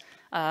shared.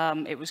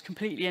 It was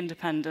completely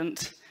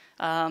independent.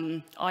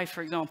 I,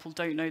 for example,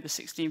 don't know the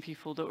 16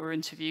 people that were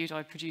interviewed.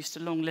 I produced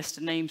a long list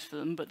of names for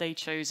them, but they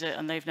chose it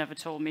and they've never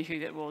told me who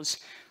it was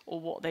or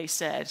what they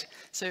said.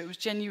 So it was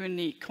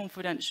genuinely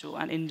confidential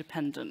and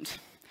independent,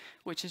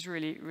 which is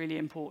really, really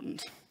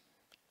important.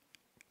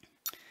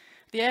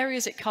 The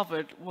areas it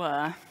covered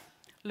were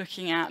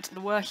looking at the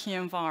working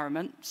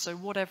environment, so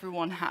what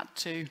everyone had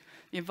to,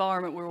 the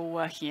environment we're all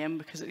working in,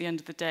 because at the end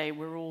of the day,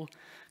 we're all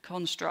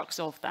constructs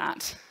of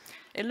that.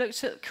 It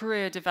looked at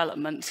career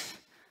development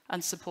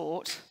and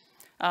support,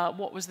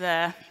 what was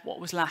there, what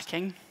was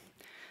lacking.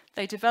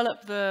 They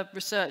developed the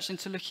research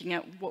into looking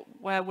at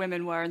where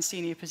women were in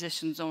senior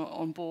positions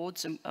on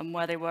boards and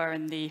where they were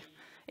in the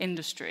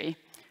industry.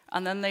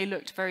 And then they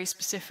looked very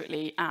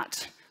specifically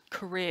at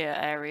career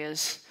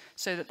areas,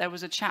 so that there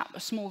was a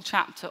small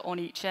chapter on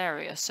each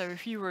area. So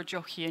if you were a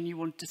jockey and you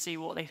wanted to see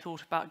what they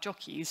thought about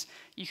jockeys,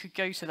 you could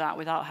go to that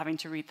without having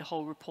to read the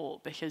whole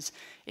report, because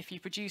if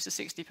you produce a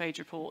 60-page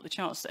report, the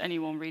chance that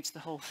anyone reads the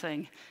whole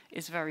thing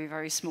is very,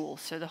 very small.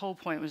 So the whole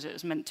point was it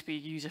was meant to be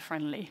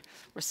user-friendly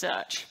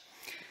research.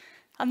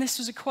 And this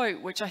was a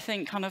quote which I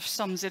think kind of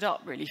sums it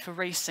up really for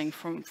racing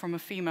from a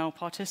female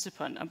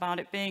participant,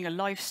 about it being a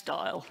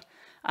lifestyle.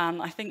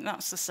 And I think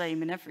that's the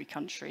same in every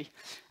country.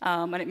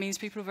 And it means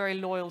people are very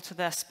loyal to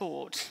their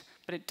sport,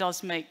 but it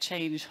does make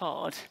change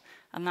hard.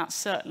 And that's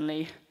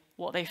certainly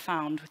what they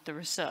found with the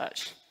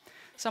research.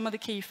 Some of the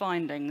key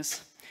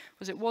findings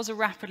was it was a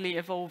rapidly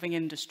evolving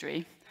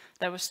industry.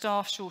 There were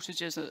staff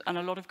shortages and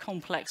a lot of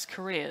complex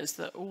careers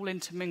that all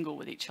intermingle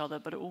with each other,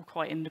 but are all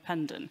quite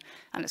independent.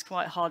 And it's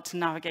quite hard to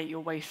navigate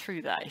your way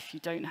through that if you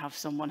don't have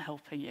someone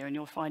helping you and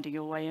you're finding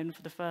your way in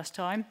for the first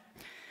time.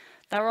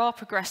 There are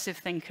progressive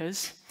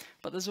thinkers,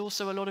 but there's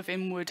also a lot of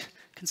inward,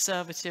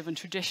 conservative and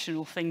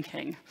traditional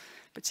thinking,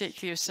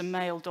 particularly of some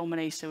male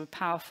dominator with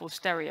powerful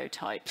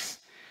stereotypes.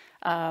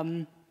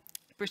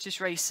 British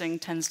racing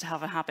tends to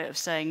have a habit of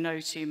saying no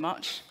too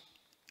much.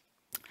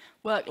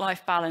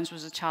 Work-life balance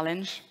was a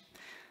challenge.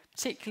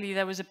 Particularly,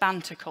 there was a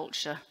banter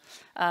culture.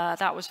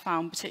 That was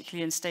found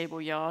particularly in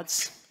stable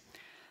yards.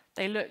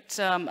 They looked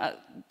at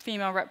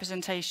female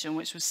representation,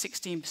 which was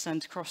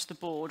 16% across the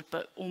board,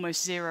 but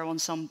almost zero on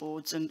some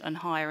boards and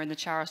higher in the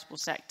charitable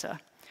sector.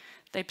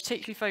 They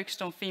particularly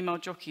focused on female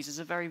jockeys as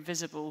a very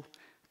visible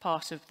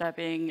part of there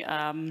being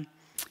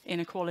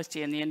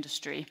inequality in the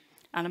industry,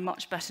 and a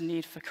much better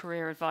need for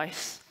career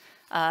advice,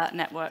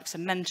 networks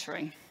and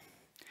mentoring.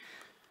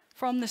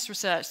 From this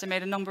research, they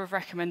made a number of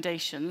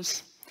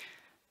recommendations,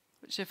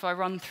 which if I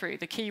run through,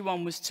 the key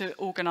one was to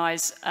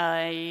organise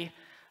a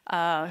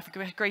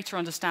greater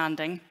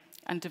understanding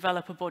and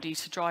develop a body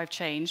to drive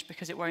change,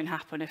 because it won't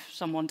happen if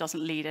someone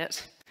doesn't lead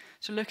it.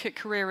 To look at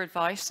career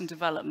advice and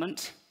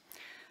development.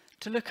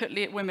 To look at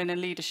women in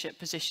leadership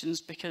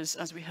positions, because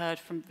as we heard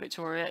from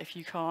Victoria, if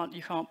you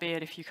can't be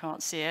it if you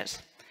can't see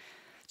it.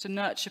 To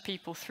nurture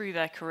people through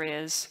their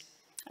careers,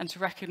 and to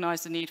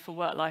recognise the need for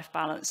work-life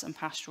balance and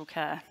pastoral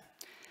care.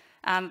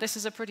 And this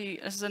is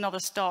another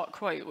stark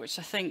quote, which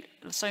I think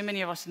so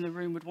many of us in the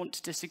room would want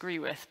to disagree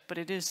with, but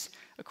it is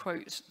a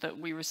quote that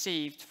we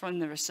received from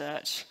the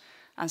research,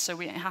 and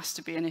so it has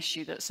to be an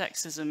issue that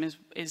sexism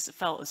is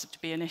felt as to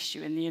be an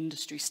issue in the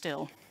industry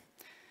still.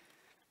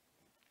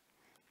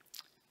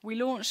 We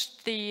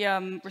launched the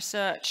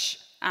research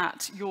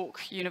at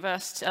York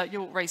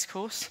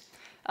Racecourse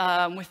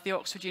with the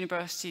Oxford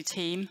University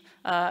team,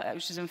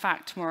 which is in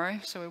fact tomorrow,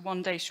 so we're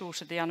one day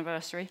short of the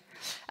anniversary.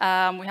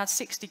 We had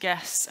 60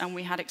 guests and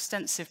we had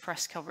extensive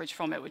press coverage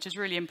from it, which is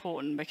really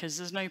important because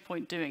there's no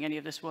point doing any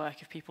of this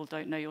work if people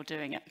don't know you're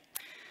doing it.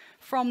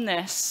 From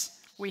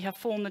this, we have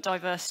formed the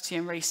Diversity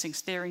in Racing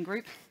Steering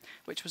Group,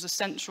 which was a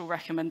central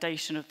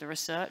recommendation of the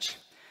research.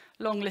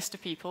 Long list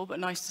of people, but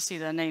nice to see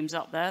their names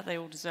up there. They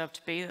all deserve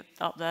to be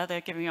up there.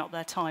 They're giving up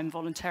their time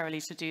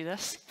voluntarily to do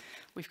this.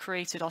 We've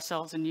created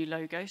ourselves a new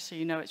logo, so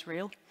you know it's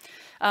real.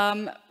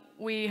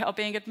 We are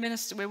being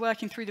administered, we're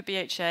working through the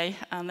BHA,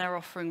 and they're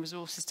offering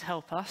resources to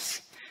help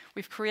us.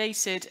 We've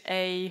created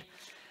aims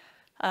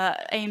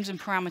and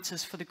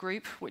parameters for the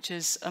group, which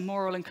is a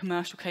moral and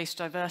commercial case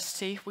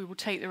diversity. We will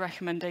take the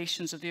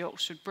recommendations of the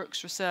Oxford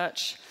Brookes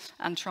research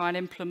and try and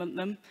implement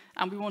them.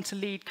 And we want to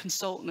lead,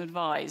 consult and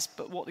advise,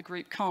 but what the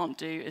group can't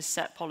do is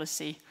set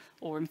policy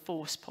or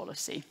enforce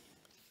policy.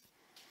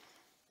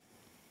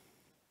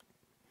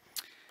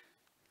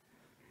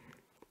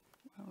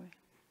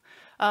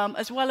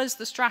 As well as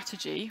the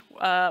strategy,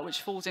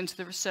 which falls into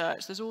the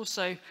research, there's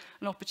also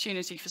an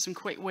opportunity for some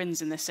quick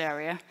wins in this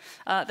area.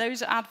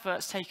 Those are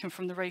adverts taken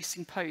from the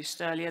Racing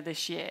Post earlier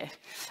this year.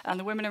 And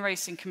the Women in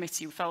Racing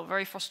Committee felt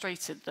very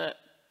frustrated that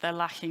they're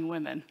lacking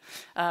women,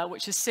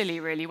 which is silly,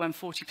 really, when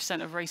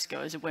 40% of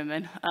racegoers are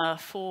women.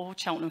 4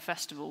 Cheltenham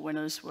Festival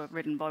winners were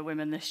ridden by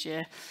women this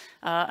year,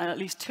 and at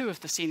least 2 of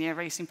the senior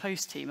Racing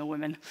Post team are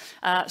women.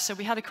 So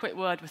we had a quick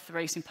word with the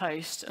Racing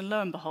Post, and lo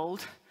and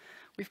behold,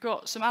 we've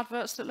got some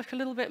adverts that look a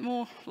little bit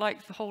more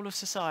like the whole of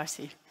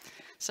society.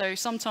 So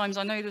sometimes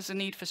I know there's a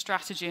need for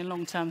strategy and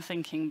long-term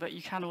thinking, but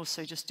you can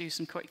also just do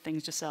some quick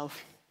things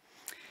yourself.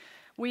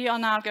 We are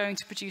now going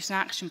to produce an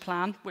action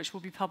plan, which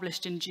will be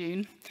published in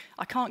June.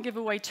 I can't give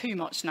away too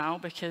much now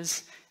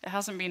because it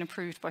hasn't been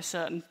approved by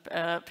certain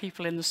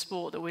people in the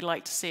sport that we'd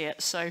like to see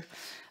it. So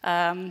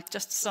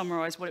just to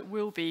summarise what it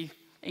will be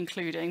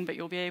including, but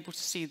you'll be able to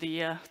see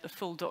the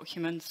full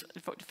document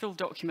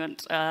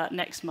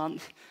next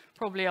month,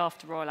 probably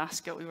after Royal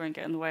Ascot. We won't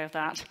get in the way of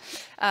that.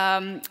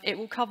 It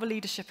will cover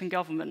leadership and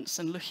governments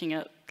and looking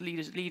at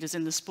leaders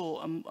in the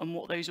sport and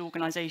what those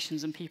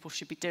organisations and people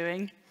should be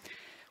doing.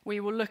 We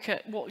will look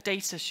at what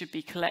data should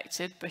be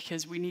collected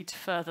because we need to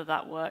further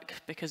that work,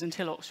 because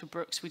until Oxford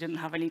Brookes we didn't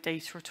have any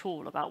data at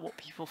all about what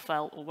people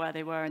felt or where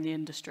they were in the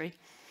industry.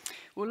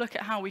 We'll look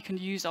at how we can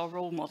use our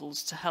role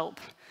models to help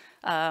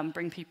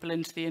bring people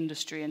into the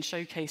industry and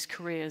showcase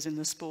careers in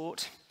the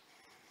sport.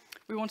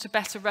 We want to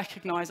better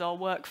recognise our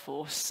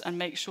workforce and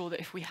make sure that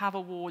if we have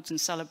awards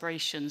and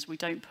celebrations, we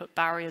don't put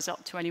barriers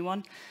up to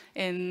anyone.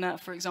 In,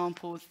 for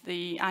example,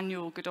 the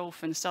annual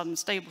Godolphin Southern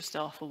Stable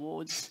Staff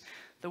Awards,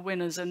 the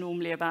winners are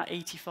normally about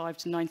 85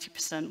 to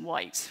 90%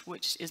 white,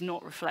 which is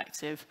not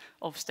reflective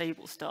of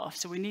stable staff.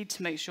 So we need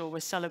to make sure we're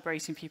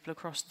celebrating people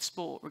across the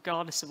sport,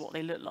 regardless of what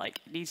they look like.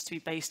 It needs to be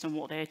based on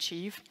what they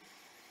achieve.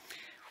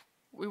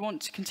 We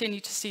want to continue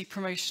to see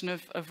promotion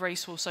of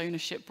racehorse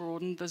ownership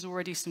broadened. There's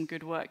already some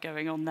good work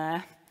going on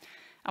there.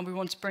 And we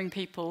want to bring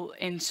people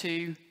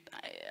into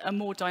a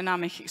more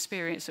dynamic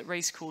experience at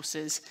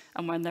racecourses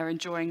and when they're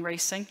enjoying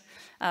racing,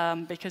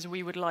 because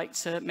we would like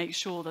to make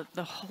sure that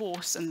the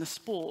horse and the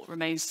sport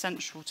remains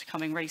central to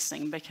coming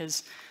racing,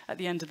 because at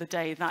the end of the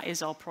day, that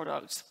is our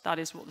product. That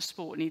is what the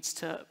sport needs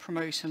to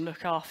promote and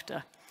look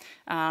after.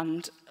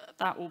 And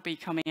that will be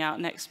coming out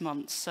next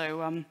month.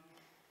 So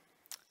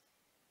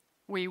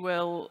we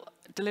will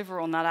deliver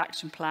on that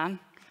action plan,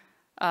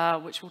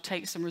 which will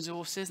take some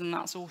resources, and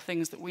that's all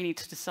things that we need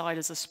to decide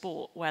as a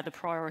sport where the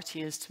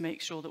priority is to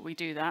make sure that we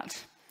do that.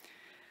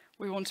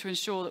 We want to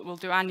ensure that we'll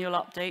do annual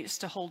updates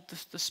to hold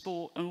the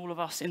sport and all of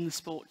us in the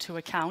sport to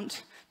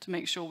account to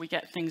make sure we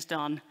get things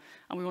done.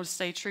 And we want to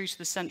stay true to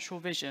the central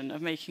vision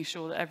of making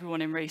sure that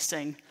everyone in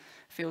racing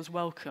feels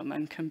welcome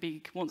and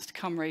wants to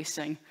come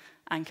racing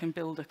and can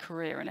build a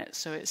career in it,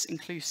 so it's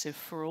inclusive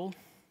for all.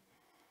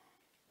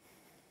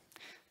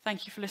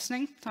 Thank you for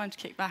listening. Time to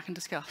kick back and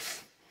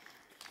discuss.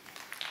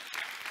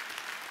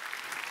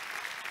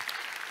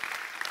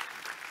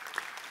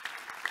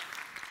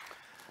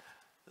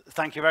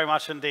 Thank you very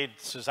much indeed,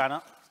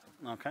 Susannah.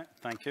 Okay,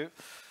 thank you.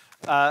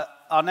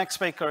 Our next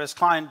speaker is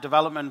Client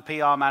Development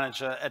PR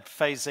Manager at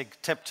Fasig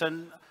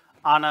Tipton.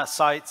 Anna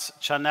Seitz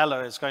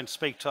Ciannello is going to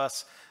speak to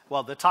us.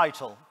 Well, the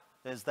title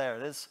is there.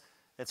 It is.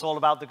 It's all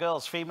about the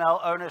girls'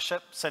 female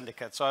ownership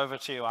syndicate. So over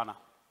to you, Anna.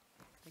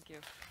 Thank you.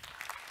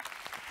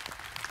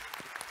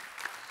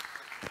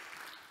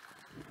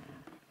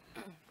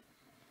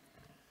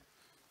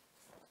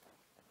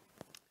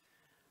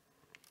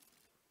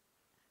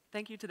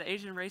 Thank you to the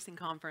Asian Racing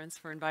Conference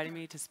for inviting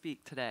me to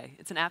speak today.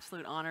 It's an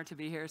absolute honor to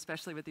be here,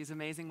 especially with these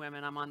amazing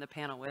women I'm on the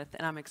panel with,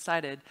 and I'm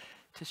excited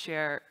to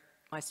share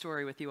my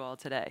story with you all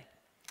today.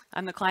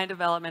 I'm the Client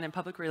Development and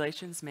Public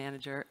Relations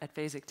Manager at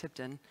Fasig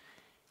Tipton,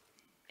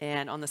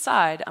 and on the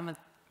side, I'm a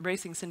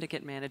Racing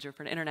Syndicate Manager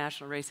for an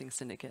international racing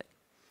syndicate.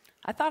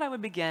 I thought I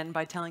would begin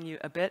by telling you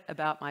a bit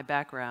about my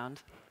background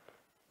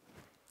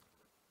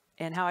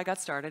and how I got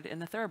started in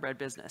the thoroughbred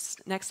business.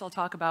 Next, I'll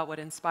talk about what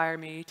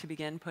inspired me to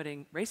begin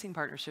putting racing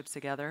partnerships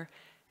together,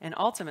 and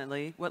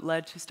ultimately, what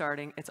led to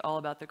starting It's All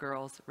About the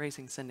Girls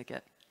Racing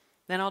Syndicate.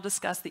 Then I'll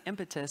discuss the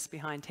impetus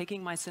behind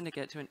taking my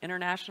syndicate to an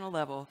international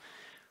level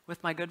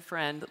with my good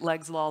friend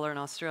Legs Lawler in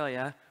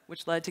Australia,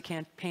 which led to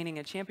campaigning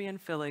a champion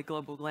filly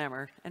Global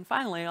Glamour. And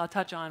finally, I'll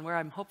touch on where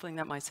I'm hoping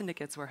that my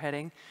syndicates were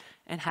heading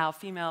and how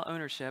female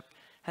ownership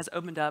has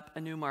opened up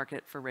a new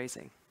market for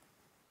racing.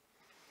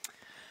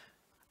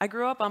 I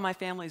grew up on my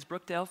family's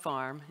Brookdale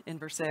farm in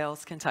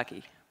Versailles,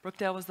 Kentucky.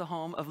 Brookdale was the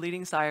home of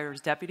leading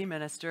sires Deputy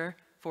Minister,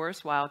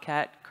 Forest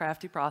Wildcat,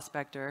 Crafty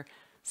Prospector,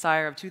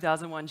 sire of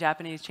 2001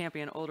 Japanese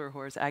champion older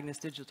horse Agnes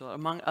Digital,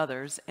 among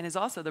others, and is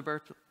also the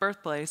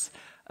birthplace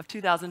of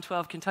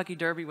 2012 Kentucky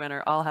Derby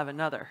winner I'll Have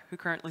Another, who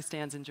currently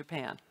stands in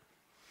Japan.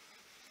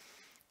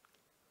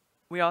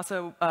 We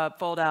also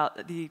fold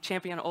out the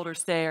champion older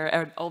stayer,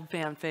 an old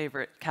fan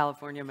favorite,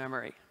 California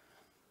Memory.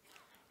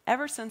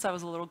 Ever since I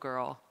was a little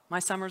girl, my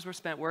summers were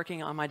spent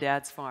working on my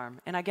dad's farm,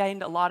 and I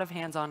gained a lot of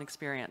hands-on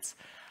experience.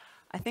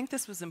 I think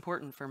this was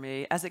important for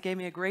me as it gave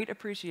me a great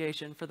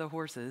appreciation for the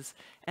horses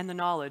and the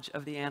knowledge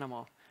of the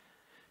animal.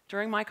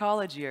 During my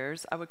college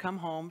years, I would come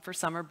home for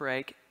summer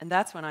break, and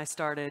that's when I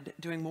started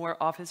doing more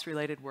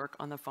office-related work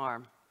on the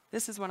farm.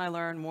 This is when I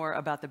learned more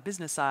about the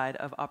business side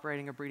of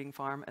operating a breeding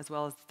farm, as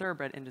well as the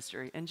thoroughbred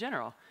industry in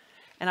general.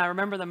 And I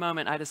remember the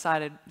moment I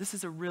decided, this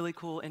is a really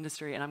cool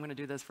industry, and I'm going to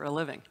do this for a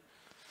living.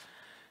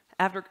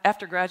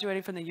 After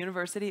graduating from the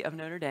University of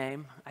Notre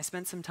Dame, I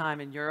spent some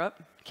time in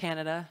Europe,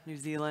 Canada, New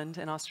Zealand,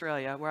 and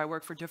Australia, where I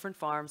worked for different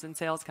farms and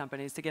sales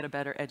companies to get a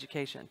better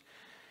education.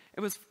 It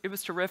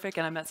was terrific,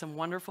 and I met some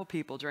wonderful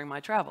people during my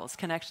travels,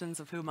 connections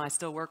of whom I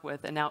still work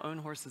with and now own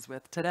horses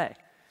with today.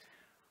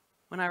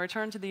 When I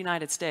returned to the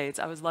United States,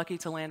 I was lucky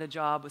to land a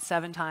job with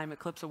 7-time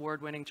Eclipse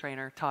Award-winning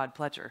trainer Todd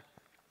Pletcher,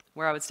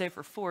 where I would stay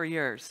for 4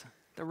 years.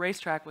 The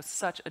racetrack was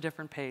such a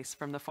different pace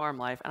from the farm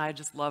life, and I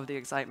just loved the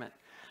excitement.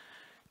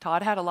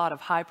 Todd had a lot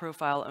of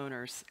high-profile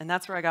owners, and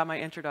that's where I got my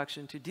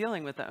introduction to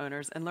dealing with the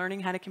owners and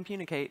learning how to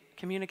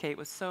communicate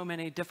with so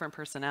many different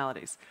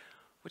personalities,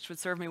 which would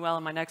serve me well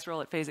in my next role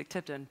at Fasig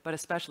Tipton, but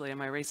especially in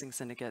my racing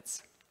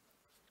syndicates.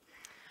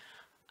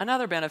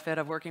 Another benefit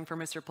of working for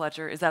Mr.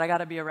 Pletcher is that I got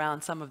to be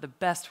around some of the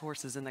best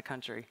horses in the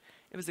country.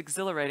 It was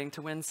exhilarating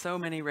to win so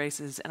many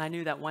races, and I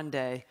knew that one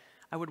day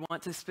I would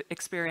want to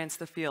experience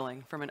the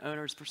feeling from an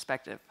owner's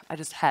perspective. I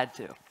just had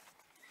to.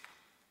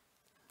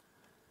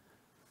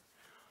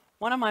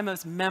 One of my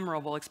most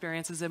memorable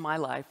experiences in my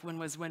life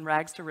was when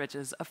Rags to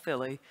Riches, a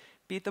filly,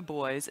 beat the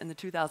boys in the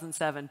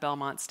 2007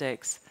 Belmont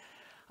Stakes.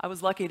 I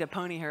was lucky to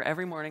pony her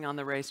every morning on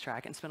the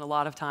racetrack and spend a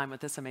lot of time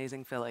with this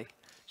amazing filly.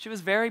 She was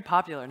very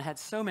popular and had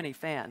so many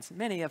fans,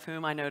 many of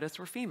whom I noticed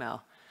were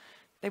female.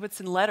 They would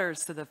send letters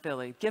to the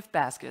filly, gift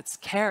baskets,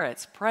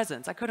 carrots,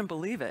 presents. I couldn't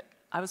believe it.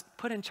 I was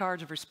put in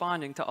charge of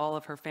responding to all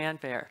of her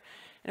fanfare.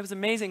 And it was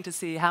amazing to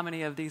see how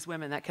many of these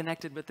women that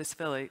connected with this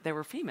filly, they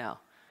were female.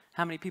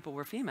 How many people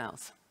were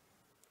females?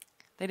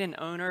 They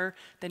didn't own her,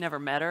 they never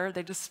met her,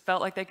 they just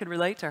felt like they could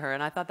relate to her,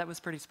 and I thought that was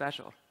pretty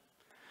special.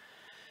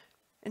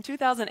 In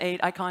 2008,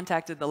 I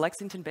contacted the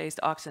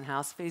Lexington-based auction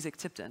house, Fasig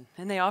Tipton,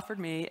 and they offered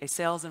me a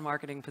sales and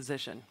marketing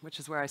position,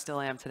 which is where I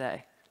still am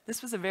today.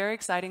 This was a very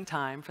exciting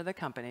time for the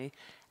company,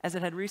 as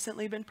it had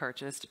recently been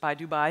purchased by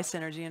Dubai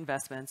Synergy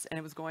Investments, and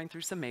it was going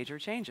through some major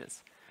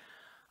changes.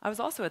 I was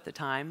also at the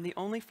time the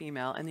only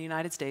female in the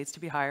United States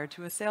to be hired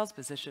to a sales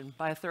position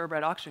by a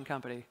thoroughbred auction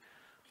company,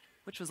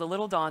 which was a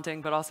little daunting,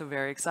 but also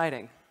very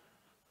exciting.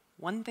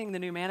 One thing the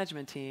new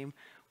management team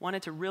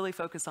wanted to really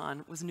focus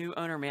on was new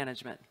owner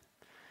management.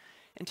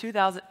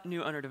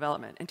 New owner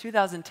development. In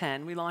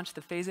 2010, we launched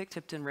the Fasig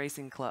Tipton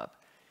Racing Club.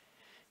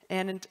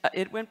 And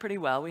it went pretty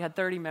well. We had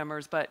 30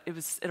 members, but it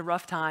was at a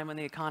rough time when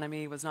the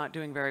economy was not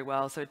doing very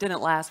well, so it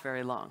didn't last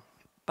very long.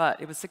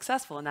 But it was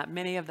successful in that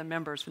many of the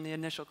members from the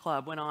initial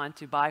club went on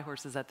to buy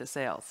horses at the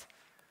sales.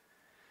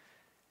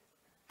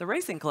 The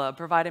racing club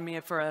provided me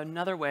for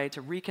another way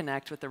to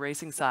reconnect with the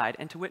racing side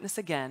and to witness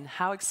again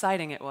how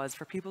exciting it was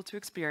for people to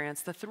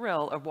experience the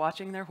thrill of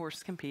watching their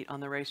horse compete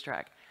on the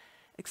racetrack.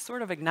 It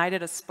sort of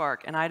ignited a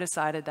spark, and I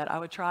decided that I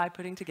would try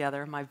putting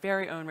together my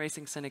very own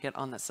racing syndicate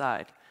on the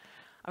side.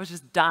 I was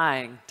just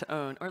dying to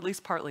own, or at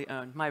least partly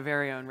own, my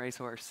very own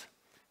racehorse.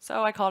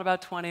 So I called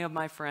about 20 of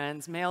my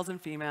friends, males and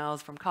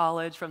females, from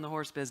college, from the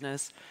horse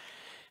business,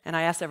 and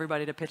I asked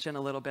everybody to pitch in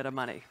a little bit of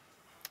money.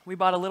 We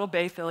bought a little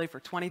bay filly for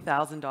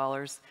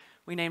 $20,000.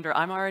 We named her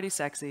I'm Already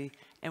Sexy,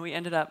 and we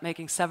ended up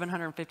making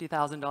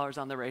 $750,000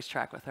 on the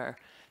racetrack with her.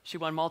 She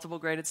won multiple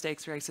graded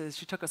stakes races.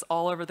 She took us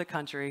all over the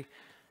country.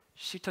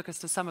 She took us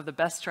to some of the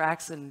best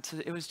tracks, and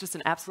it was just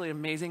an absolutely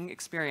amazing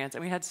experience,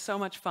 and we had so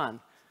much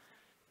fun.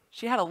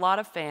 She had a lot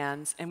of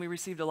fans, and we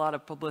received a lot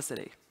of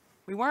publicity.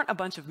 We weren't a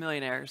bunch of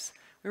millionaires.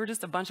 We were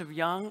just a bunch of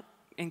young,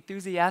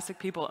 enthusiastic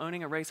people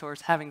owning a racehorse,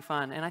 having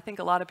fun, and I think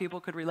a lot of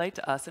people could relate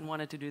to us and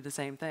wanted to do the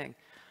same thing.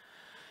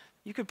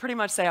 You could pretty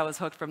much say I was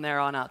hooked from there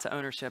on out to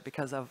ownership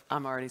because of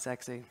I'm Already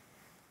Sexy.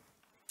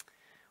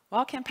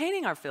 While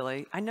campaigning our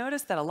filly, I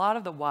noticed that a lot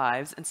of the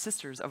wives and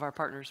sisters of our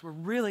partners were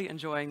really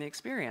enjoying the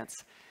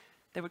experience.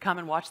 They would come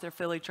and watch their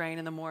filly train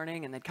in the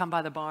morning, and they'd come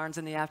by the barns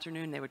in the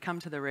afternoon. They would come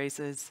to the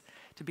races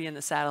to be in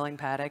the saddling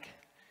paddock.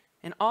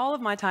 In all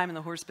of my time in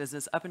the horse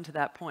business up until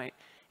that point,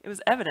 it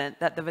was evident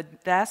that the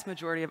vast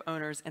majority of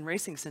owners and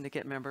racing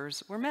syndicate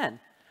members were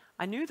men.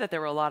 I knew that there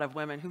were a lot of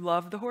women who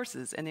loved the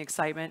horses and the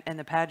excitement and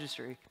the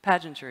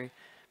pageantry,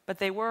 but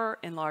they were,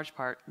 in large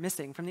part,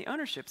 missing from the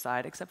ownership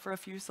side, except for a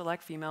few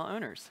select female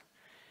owners.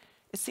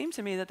 It seemed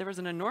to me that there was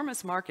an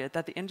enormous market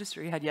that the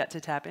industry had yet to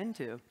tap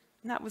into,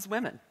 and that was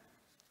women.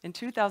 In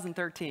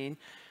 2013,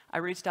 I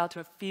reached out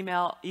to a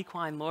female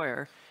equine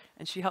lawyer,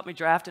 and she helped me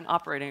draft an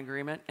operating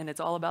agreement, and It's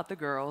All About the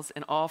Girls,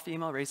 an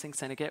all-female racing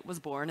syndicate, was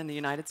born in the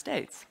United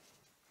States.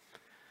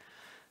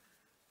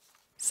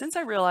 Since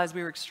I realized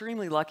we were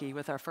extremely lucky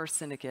with our first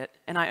syndicate,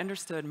 and I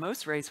understood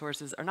most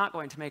racehorses are not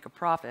going to make a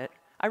profit,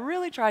 I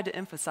really tried to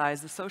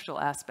emphasize the social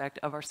aspect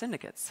of our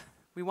syndicates.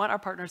 We want our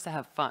partners to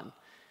have fun,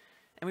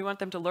 and we want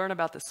them to learn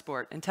about the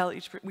sport, and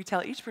we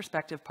tell each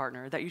prospective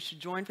partner that you should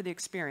join for the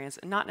experience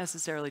and not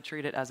necessarily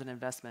treat it as an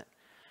investment.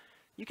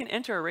 You can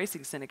enter a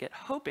racing syndicate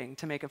hoping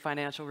to make a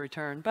financial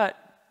return, but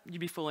you'd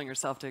be fooling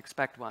yourself to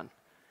expect one.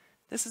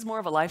 This is more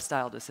of a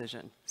lifestyle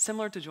decision,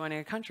 similar to joining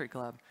a country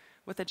club,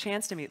 with a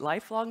chance to meet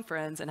lifelong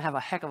friends and have a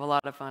heck of a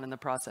lot of fun in the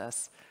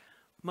process.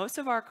 Most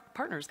of our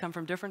partners come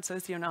from different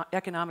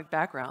socioeconomic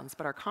backgrounds,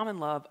 but our common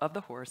love of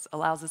the horse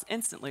allows us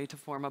instantly to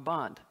form a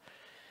bond.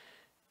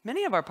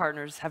 Many of our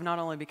partners have not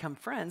only become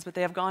friends, but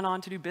they have gone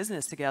on to do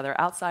business together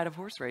outside of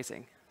horse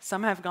racing.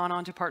 Some have gone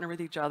on to partner with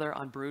each other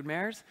on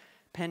broodmares,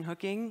 pin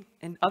hooking,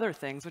 and other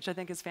things, which I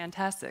think is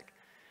fantastic.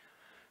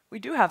 We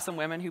do have some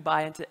women who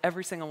buy into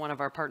every single one of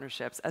our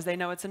partnerships, as they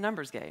know it's a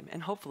numbers game,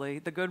 and hopefully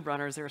the good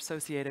runners they're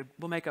associated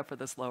will make up for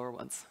the slower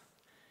ones.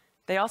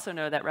 They also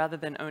know that rather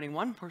than owning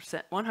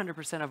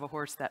 100% of a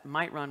horse that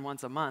might run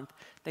once a month,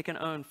 they can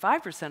own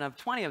 5% of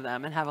 20 of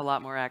them and have a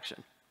lot more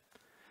action.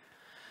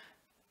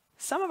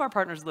 Some of our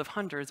partners live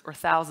hundreds or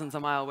thousands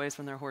of miles away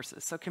from their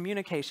horses, so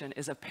communication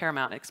is of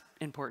paramount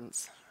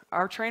importance.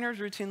 Our trainers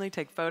routinely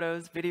take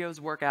photos, videos,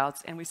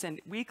 workouts, and we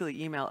send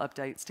weekly email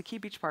updates to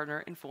keep each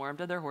partner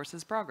informed of their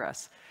horse's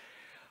progress.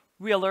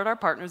 We alert our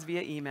partners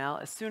via email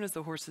as soon as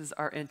the horses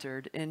are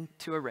entered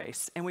into a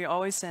race, and we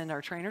always send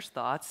our trainers'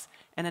 thoughts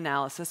and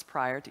analysis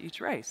prior to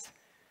each race.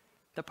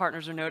 The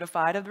partners are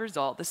notified of the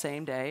result the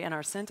same day and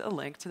are sent a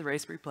link to the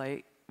race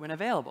replay when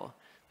available.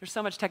 There's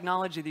so much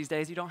technology these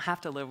days, you don't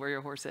have to live where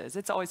your horse is.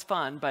 It's always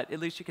fun, but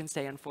at least you can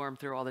stay informed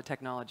through all the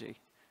technology.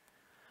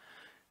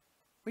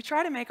 We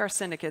try to make our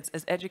syndicates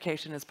as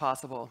educational as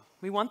possible.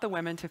 We want the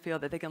women to feel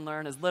that they can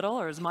learn as little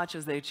or as much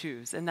as they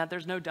choose, and that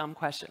there's no dumb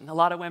question. A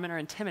lot of women are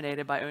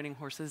intimidated by owning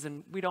horses,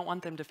 and we don't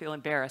want them to feel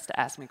embarrassed to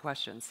ask me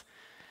questions.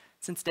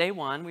 Since day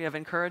one, we have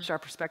encouraged our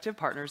prospective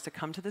partners to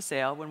come to the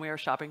sale when we are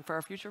shopping for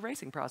our future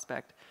racing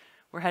prospect.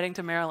 We're heading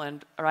to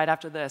Maryland right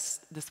after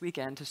this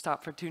weekend to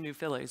stop for 2 new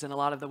fillies, and a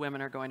lot of the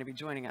women are going to be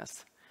joining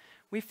us.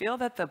 We feel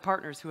that the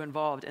partners who are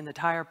involved in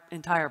the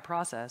entire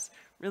process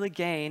really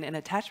gain an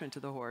attachment to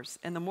the horse,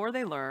 and the more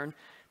they learn,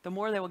 the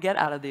more they will get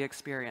out of the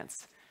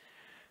experience.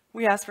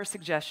 We ask for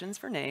suggestions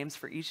for names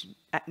for each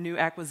new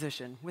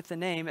acquisition, with the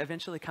name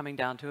eventually coming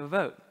down to a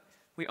vote.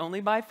 We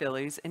only buy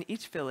fillies, and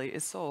each filly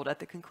is sold at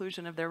the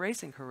conclusion of their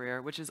racing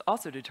career, which is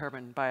also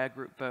determined by a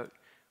group vote.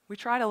 We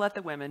try to let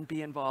the women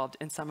be involved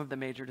in some of the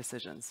major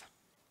decisions.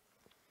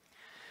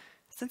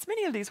 Since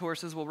many of these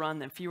horses will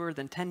run fewer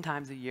than 10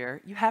 times a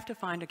year, you have to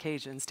find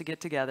occasions to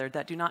get together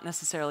that do not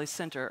necessarily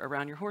center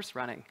around your horse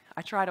running.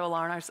 I try to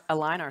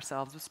align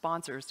ourselves with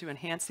sponsors to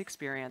enhance the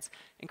experience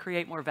and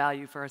create more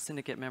value for our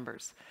syndicate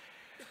members.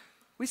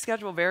 We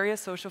schedule various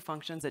social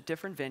functions at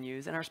different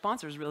venues, and our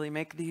sponsors really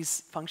make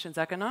these functions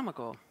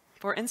economical.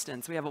 For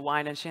instance, we have a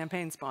wine and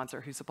champagne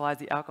sponsor who supplies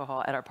the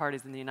alcohol at our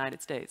parties in the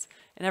United States,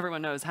 and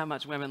everyone knows how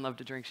much women love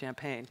to drink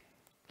champagne.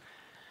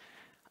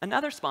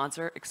 Another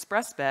sponsor,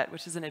 ExpressBet,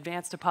 which is an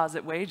advanced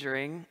deposit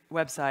wagering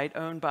website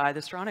owned by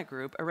the Stronach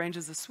Group,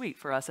 arranges a suite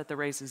for us at the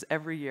races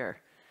every year.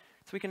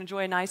 So we can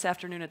enjoy a nice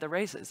afternoon at the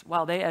races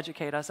while they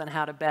educate us on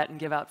how to bet and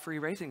give out free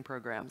racing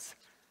programs.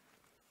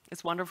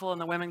 It's wonderful,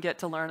 and the women get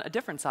to learn a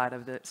different side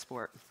of the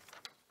sport.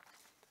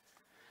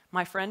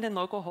 My friend and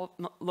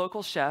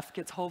local chef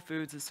gets Whole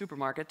Foods'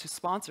 supermarket to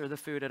sponsor the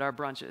food at our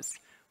brunches.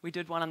 We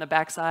did one on the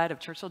backside of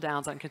Churchill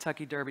Downs on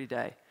Kentucky Derby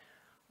Day.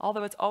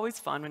 Although it's always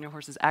fun when your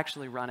horse is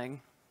actually running,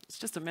 it's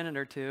just a minute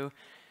or two,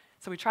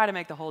 so we try to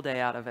make the whole day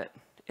out of it.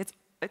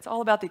 It's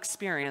all about the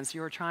experience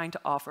you are trying to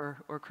offer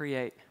or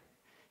create.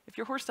 If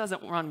your horse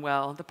doesn't run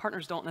well, the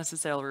partners don't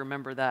necessarily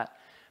remember that,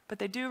 but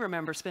they do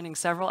remember spending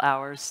several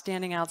hours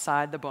standing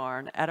outside the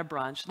barn at a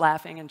brunch,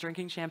 laughing and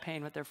drinking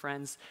champagne with their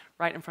friends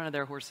right in front of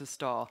their horse's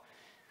stall.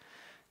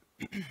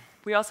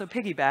 We also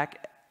piggyback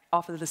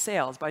off of the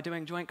sales by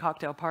doing joint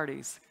cocktail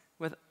parties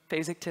with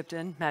Fasig,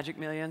 Tipton, Magic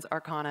Millions,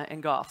 Arcana,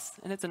 and Goffs.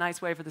 And it's a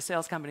nice way for the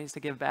sales companies to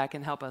give back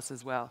and help us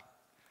as well.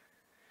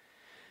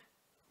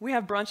 We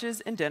have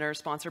brunches and dinners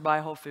sponsored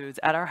by Whole Foods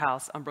at our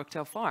house on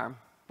Brooktail Farm,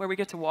 where we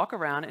get to walk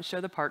around and show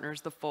the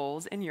partners the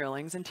foals and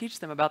yearlings and teach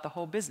them about the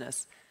whole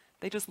business.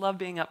 They just love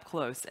being up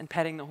close and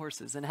petting the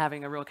horses and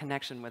having a real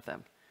connection with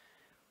them.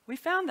 We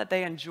found that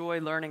they enjoy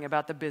learning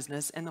about the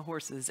business and the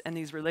horses, and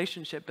these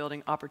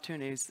relationship-building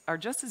opportunities are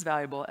just as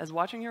valuable as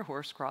watching your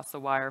horse cross the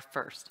wire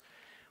first.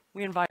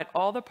 We invite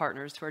all the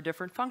partners to our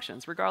different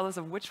functions, regardless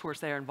of which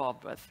horse they are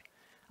involved with.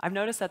 I've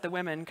noticed that the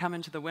women come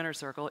into the winner's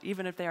circle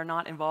even if they are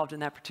not involved in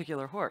that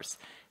particular horse,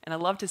 and I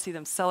love to see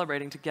them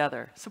celebrating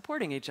together,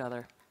 supporting each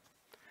other.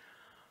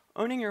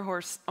 Owning a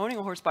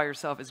horse by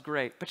yourself is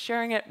great, but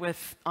sharing it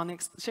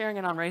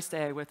on race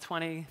day with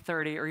 20,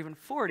 30, or even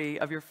 40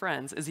 of your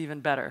friends is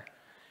even better.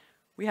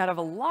 We have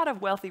a lot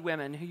of wealthy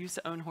women who used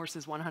to own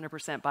horses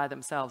 100% by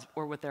themselves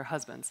or with their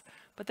husbands,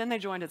 but then they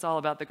joined It's All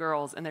About the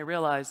Girls, and they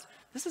realized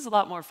this is a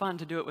lot more fun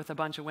to do it with a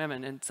bunch of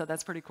women, and so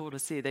that's pretty cool to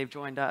see they've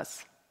joined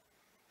us.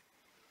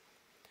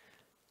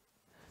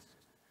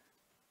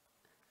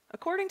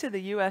 According to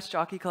the U.S.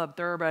 Jockey Club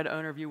Thoroughbred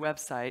Owner View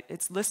website,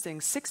 it's listing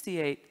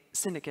 68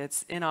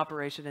 syndicates in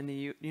operation in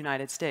the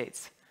United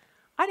States.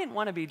 I didn't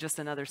want to be just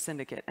another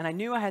syndicate, and I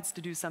knew I had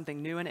to do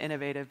something new and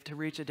innovative to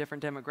reach a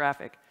different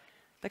demographic.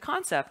 The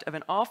concept of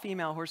an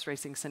all-female horse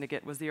racing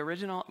syndicate was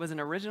an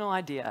original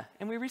idea,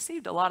 and we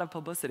received a lot of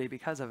publicity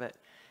because of it.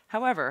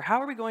 However, how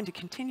are we going to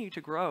continue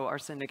to grow our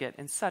syndicate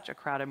in such a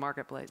crowded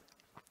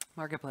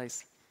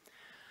marketplace?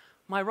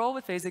 My role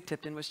with Fasig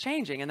Tipton was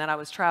changing in that I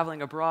was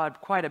traveling abroad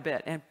quite a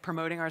bit and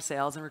promoting our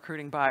sales and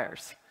recruiting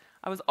buyers.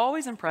 I was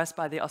always impressed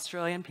by the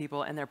Australian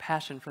people and their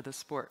passion for the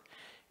sport.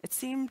 It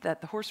seemed that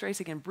the horse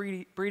racing and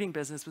breeding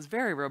business was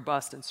very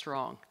robust and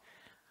strong.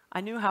 I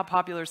knew how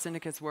popular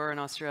syndicates were in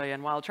Australia,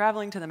 and while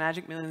traveling to the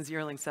Magic Millions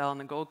yearling sale on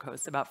the Gold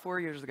Coast about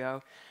 4 years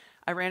ago,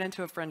 I ran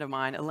into a friend of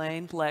mine,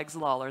 Elaine Legs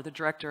Lawler, the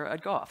director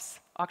at Goff's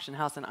auction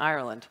house in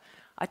Ireland.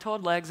 I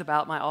told Legs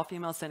about my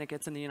all-female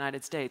syndicates in the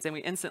United States, and we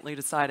instantly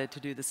decided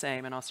to do the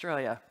same in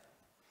Australia.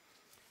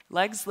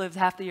 Legs lives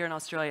half the year in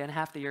Australia and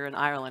half the year in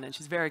Ireland, and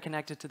she's very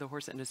connected to the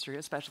horse industry,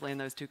 especially in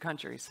those two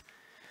countries.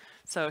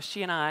 So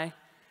she and I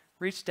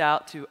reached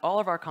out to all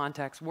of our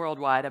contacts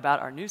worldwide about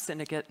our new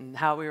syndicate and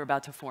how we were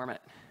about to form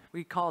it.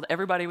 We called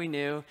everybody we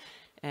knew,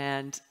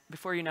 and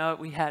before you know it,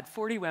 we had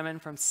 40 women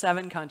from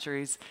 7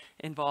 countries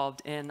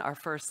involved in our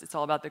first It's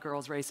All About the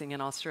Girls racing in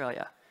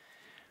Australia.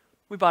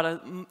 We bought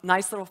a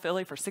nice little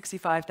filly for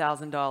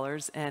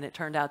 $65,000, and it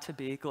turned out to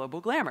be Global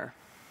Glamour.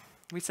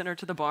 We sent her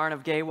to the barn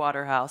of Gay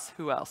Waterhouse.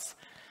 Who else?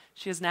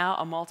 She is now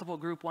a multiple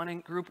Group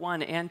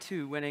 1 and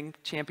 2 winning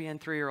champion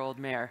 3-year-old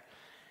mare.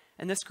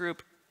 And this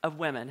group of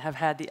women have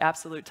had the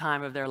absolute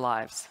time of their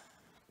lives.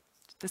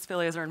 This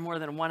filly has earned more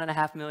than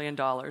 $1.5 million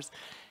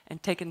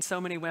and taken so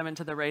many women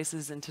to the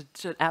races and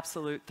to an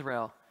absolute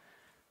thrill.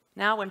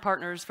 Now when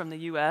partners from the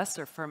US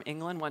or from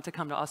England want to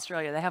come to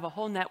Australia, they have a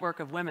whole network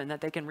of women that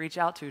they can reach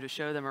out to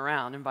show them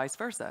around and vice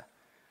versa.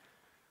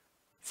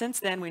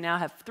 Since then, we now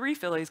have 3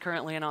 fillies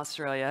currently in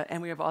Australia,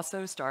 and we have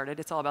also started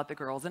It's All About the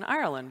Girls in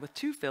Ireland with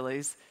 2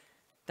 fillies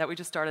that we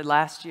just started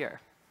last year.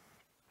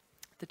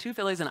 The 2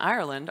 fillies in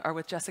Ireland are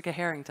with Jessica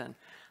Harrington,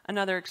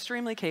 another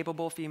extremely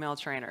capable female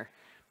trainer.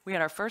 We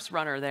had our first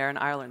runner there in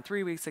Ireland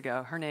 3 weeks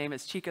ago. Her name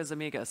is Chicas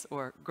Amigas,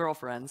 or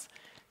Girlfriends,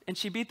 and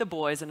she beat the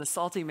boys in a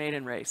salty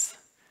maiden race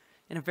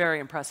in a very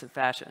impressive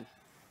fashion.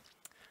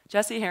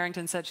 Jessie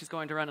Harrington said she's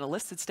going to run a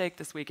listed stake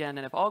this weekend,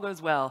 and if all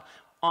goes well,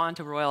 on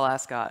to Royal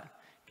Ascot.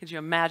 Could you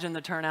imagine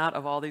the turnout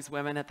of all these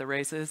women at the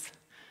races?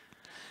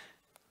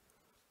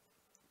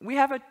 We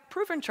have a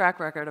proven track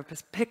record of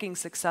picking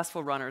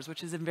successful runners,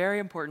 which is very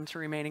important to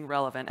remaining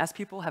relevant, as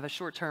people have a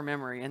short-term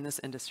memory in this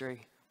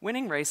industry.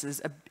 Winning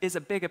races is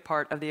a big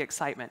part of the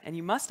excitement, and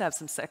you must have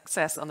some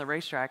success on the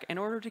racetrack in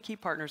order to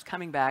keep partners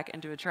coming back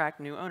and to attract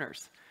new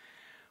owners.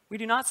 We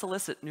do not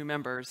solicit new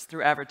members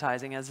through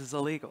advertising, as is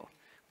illegal.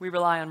 We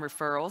rely on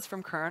referrals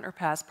from current or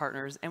past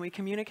partners, and we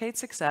communicate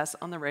success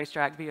on the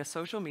racetrack via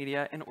social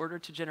media in order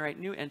to generate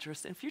new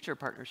interest in future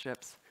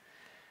partnerships.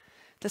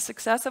 The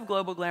success of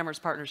Global Glamour's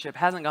partnership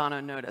hasn't gone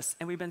unnoticed,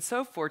 and we've been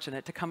so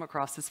fortunate to come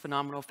across this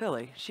phenomenal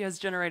filly. She has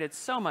generated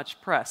so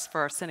much press for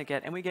our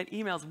syndicate, and we get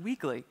emails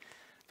weekly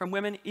from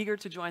women eager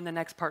to join the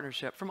next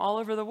partnership from all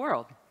over the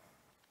world.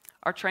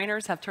 Our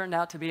trainers have turned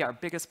out to be our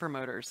biggest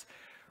promoters.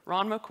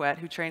 Ron Moquette,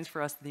 who trains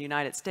for us in the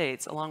United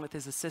States, along with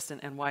his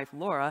assistant and wife,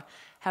 Laura,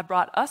 have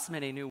brought us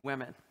many new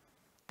women.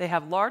 They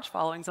have large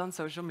followings on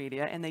social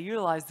media, and they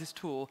utilize this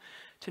tool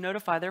to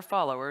notify their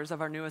followers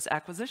of our newest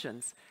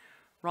acquisitions.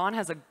 Ron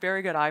has a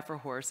very good eye for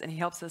horse, and he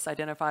helps us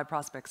identify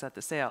prospects at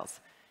the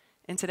sales.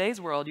 In today's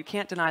world, you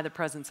can't deny the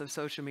presence of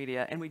social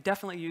media, and we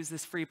definitely use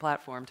this free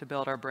platform to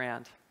build our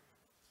brand.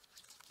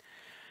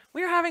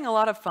 We are having a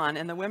lot of fun,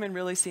 and the women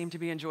really seem to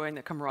be enjoying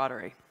the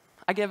camaraderie.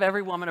 I give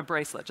every woman a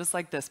bracelet, just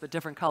like this, but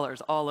different colors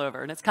all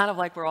over, and it's kind of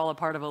like we're all a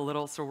part of a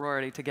little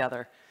sorority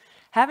together.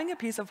 Having a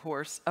piece of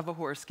a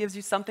horse gives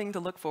you something to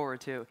look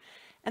forward to,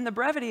 and the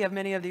brevity of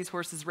many of these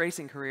horses'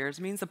 racing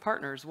careers means the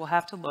partners will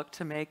have to look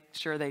to make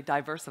sure they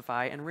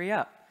diversify and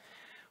re-up.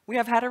 We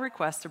have had a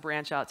request to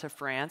branch out to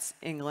France,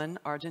 England,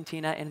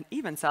 Argentina, and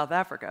even South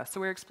Africa, so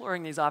we're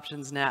exploring these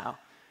options now.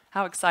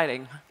 How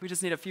exciting. We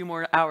just need a few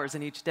more hours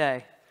in each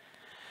day.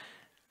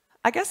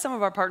 I guess some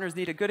of our partners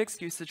need a good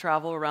excuse to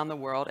travel around the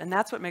world, and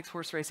that's what makes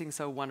horse racing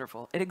so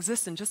wonderful. It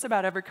exists in just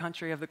about every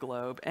country of the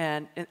globe,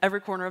 and in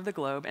every corner of the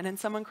globe, and in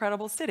some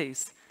incredible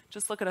cities.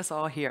 Just look at us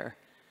all here.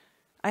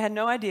 I had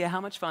no idea how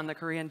much fun the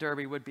Korean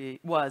Derby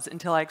was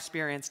until I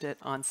experienced it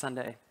on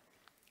Sunday.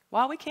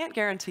 While we can't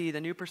guarantee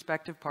the new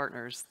prospective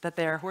partners that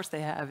their horse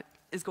they have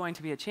is going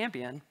to be a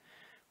champion,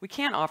 we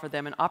can offer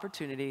them an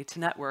opportunity to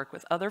network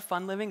with other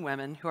fun-living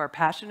women who are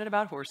passionate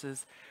about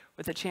horses,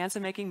 with a chance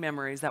of making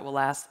memories that will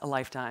last a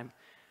lifetime.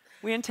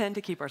 We intend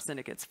to keep our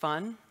syndicates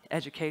fun,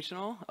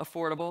 educational,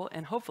 affordable,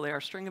 and hopefully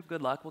our string of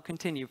good luck will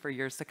continue for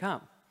years to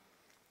come.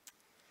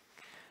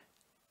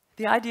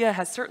 The idea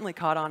has certainly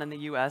caught on in the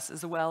US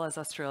as well as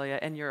Australia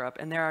and Europe,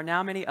 and there are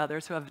now many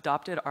others who have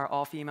adopted our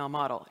all-female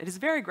model. It is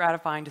very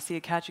gratifying to see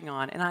it catching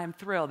on, and I am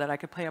thrilled that I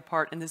could play a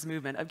part in this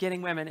movement of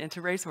getting women into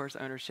racehorse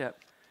ownership.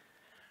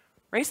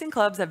 Racing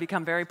clubs have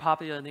become very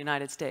popular in the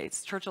United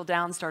States. Churchill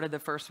Downs started the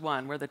first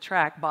one, where the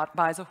track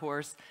buys a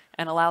horse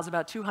and allows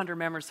about 200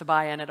 members to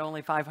buy in at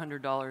only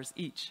 $500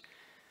 each.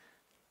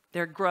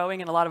 They're growing,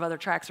 and a lot of other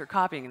tracks are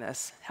copying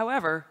this.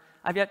 However,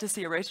 I've yet to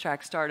see a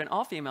racetrack start an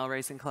all-female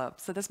racing club,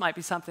 so this might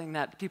be something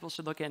that people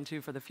should look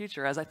into for the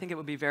future, as I think it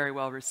would be very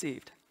well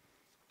received.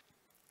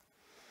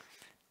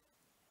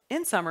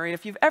 In summary,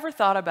 if you've ever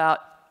thought about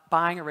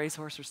buying a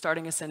racehorse or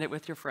starting a syndicate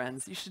with your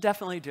friends, you should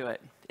definitely do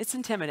it. It's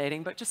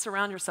intimidating, but just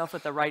surround yourself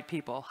with the right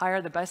people.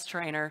 Hire the best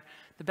trainer,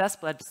 the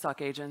best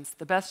bloodstock agents,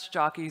 the best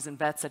jockeys and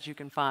vets that you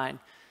can find.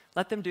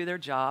 Let them do their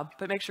job,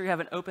 but make sure you have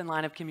an open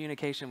line of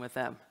communication with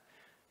them.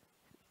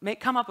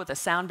 Come up with a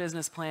sound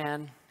business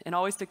plan, and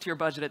always stick to your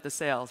budget at the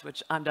sales,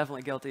 which I'm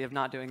definitely guilty of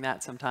not doing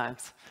that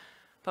sometimes.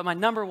 But my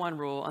 #1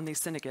 rule on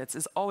these syndicates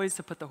is always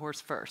to put the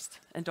horse first,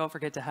 and don't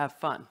forget to have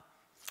fun.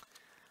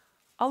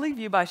 I'll leave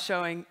you by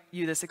showing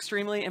you this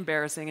extremely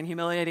embarrassing and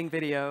humiliating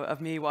video of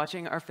me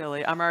watching our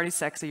filly, I'm Already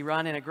Sexy,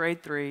 run in a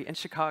Grade 3 in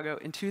Chicago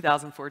in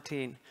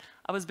 2014.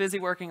 I was busy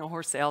working a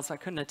horse sale, so I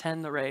couldn't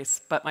attend the race,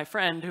 but my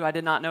friend, who I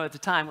did not know at the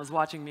time, was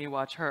watching me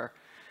watch her.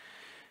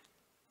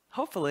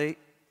 Hopefully,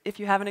 if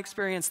you haven't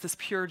experienced this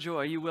pure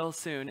joy, you will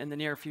soon in the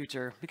near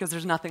future, because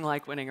there's nothing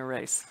like winning a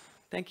race.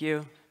 Thank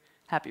you.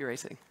 Happy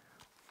racing.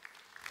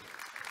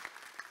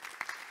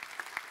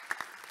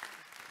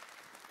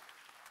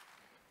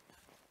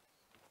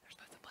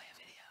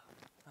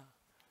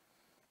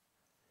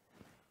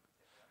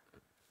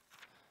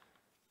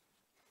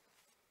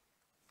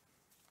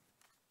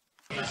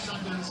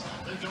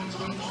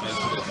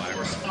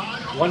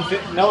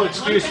 No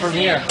excuse from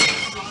here. Come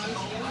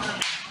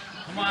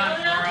on,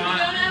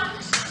 Florent.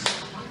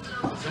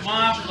 Come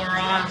on,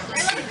 Florent.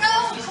 Let's go.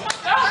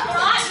 Come on,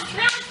 Florent.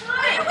 What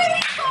are you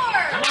waiting for?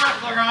 Come on,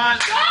 Florent.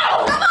 Go.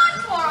 Come on,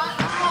 Florent.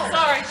 Oh,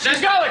 sorry.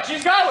 She's going.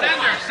 She's going.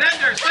 Send her. Send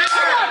her. Send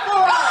her.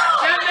 Come on,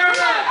 Send her.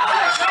 Send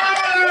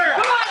her.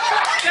 Come on,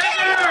 Send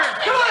her.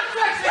 Come on,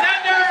 Sexy.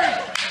 Send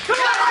her.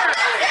 Come on,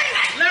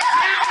 Let's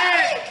have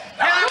it.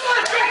 Come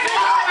on, Sexy.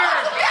 Send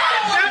her.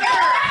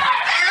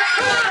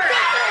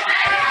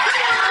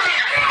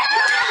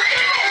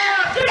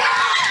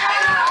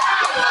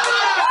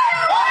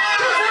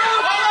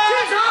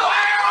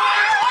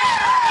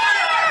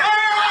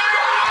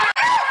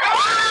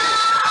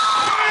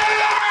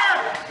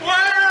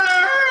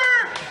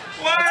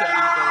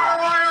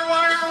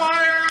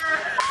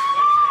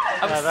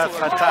 That's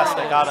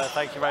fantastic, Anna.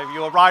 Thank you very much.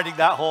 You were riding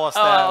that horse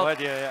there, weren't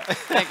you? Yeah.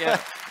 Thank you.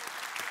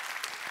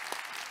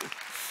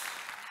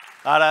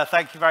 Anna,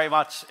 thank you very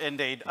much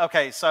indeed.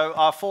 Okay, so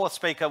our fourth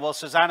speaker, well,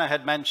 Susannah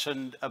had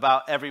mentioned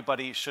about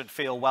everybody should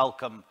feel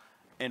welcome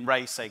in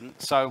racing.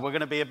 So we're going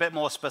to be a bit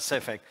more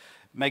specific.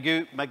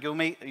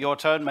 Megumi, your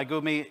turn.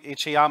 Megumi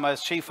Ichiyama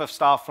is Chief of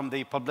Staff from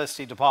the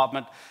Publicity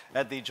Department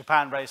at the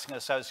Japan Racing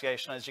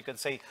Association. As you can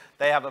see,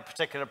 they have a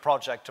particular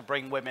project to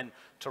bring women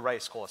to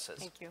race courses.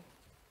 Thank you.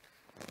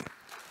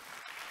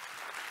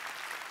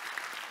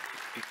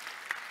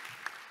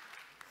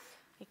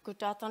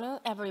 Good afternoon,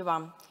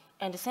 everyone,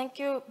 and thank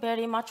you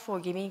very much for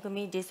giving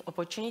me this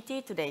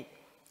opportunity today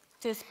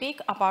to speak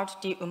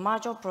about the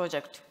Umajo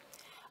project,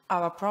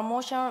 our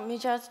promotional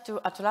measures to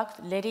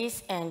attract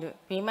ladies and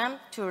women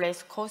to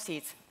race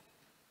courses.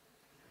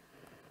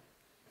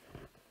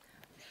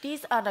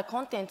 These are the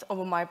contents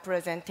of my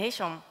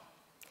presentation.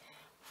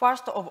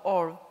 First of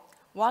all,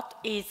 what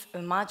is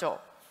Umajo?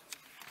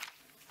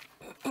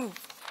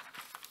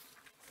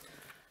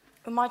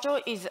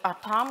 Umajo is a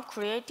term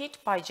created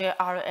by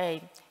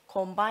JRA,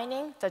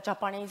 combining the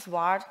Japanese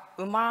word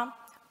uma,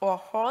 or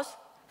horse,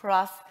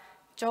 plus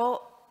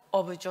jo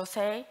of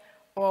josei,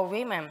 or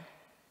women,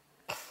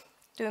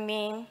 to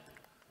mean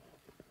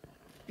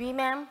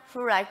women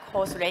who like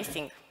horse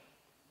racing.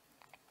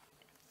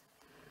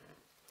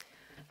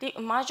 The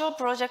Umajo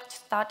project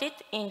started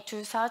in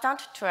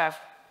 2012.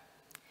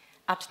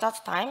 At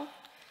that time,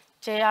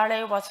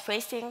 JRA was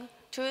facing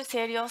two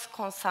serious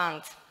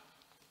concerns.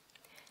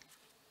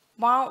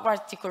 One was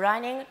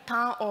declining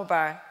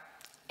turnover,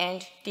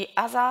 and the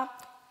other,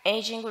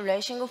 aging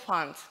racing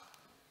funds.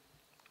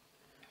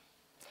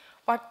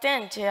 What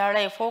then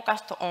JRA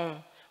focused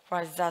on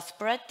was the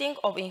spreading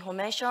of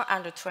information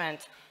and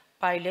trends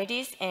by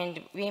ladies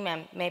and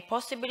women may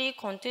possibly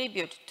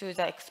contribute to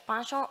the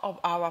expansion of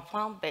our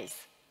fan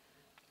base.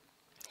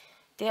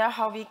 There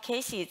have been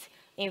cases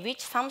in which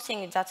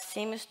something that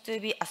seems to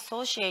be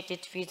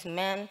associated with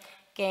men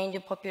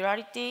gained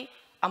popularity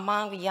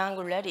among young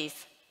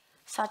ladies,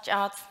 such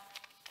as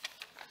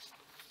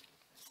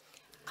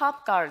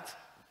Cup girls,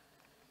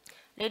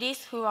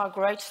 ladies who are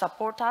great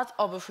supporters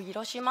of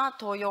Hiroshima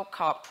Toyo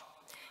Cup,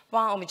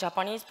 one of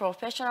Japanese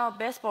professional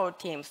baseball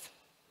teams.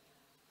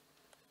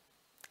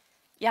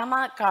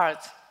 Yama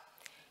girls,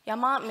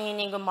 Yama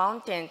meaning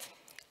mountains,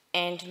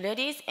 and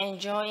ladies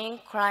enjoying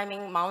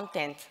climbing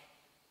mountains.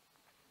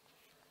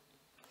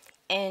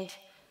 And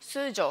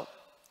Sujo,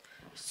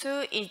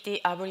 Su is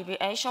the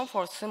abbreviation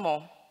for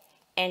sumo,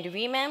 and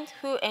women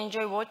who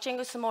enjoy watching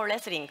sumo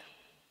wrestling.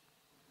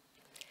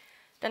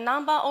 The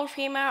number of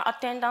female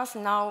attendants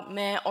now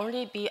may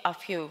only be a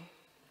few.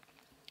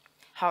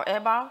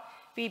 However,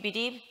 we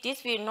believe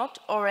this will not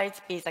always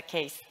be the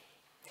case.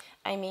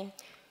 I mean,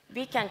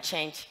 we can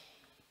change.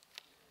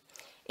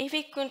 If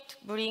we could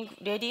bring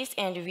ladies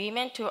and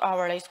women to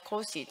our race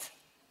courses,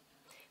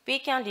 we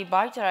can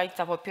revitalize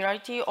the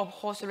popularity of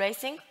horse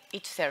racing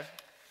itself.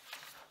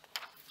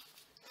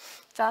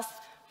 Thus,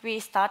 we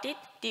started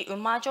the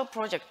Umajo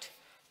project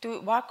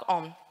to work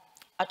on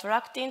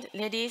attracting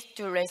ladies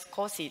to race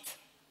courses.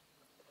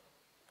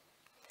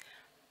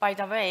 By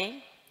the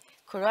way,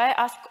 could I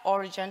ask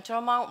all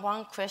gentlemen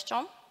one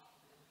question?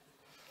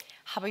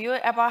 Have you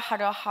ever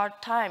had a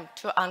hard time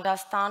to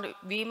understand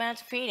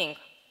women's feeling?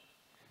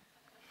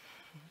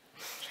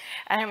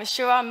 I am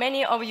sure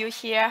many of you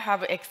here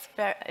have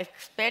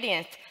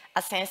experienced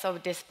a sense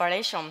of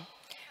desperation,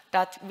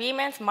 that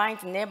women's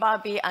minds never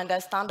be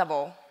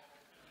understandable.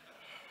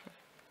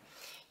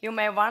 You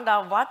may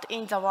wonder what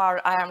in the world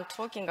I am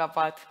talking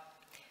about,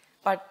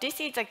 but this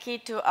is the key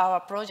to our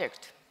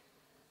project.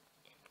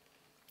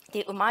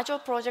 The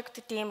Umajo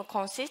project team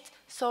consists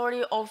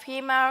solely of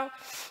female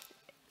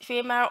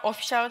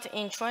officials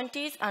in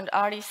 20s and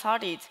early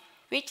 30s,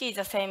 which is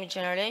the same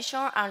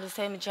generation and the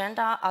same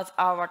gender as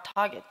our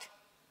target.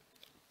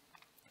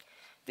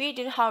 We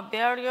did have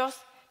various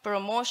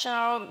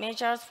promotional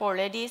measures for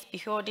ladies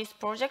before this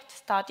project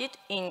started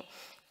in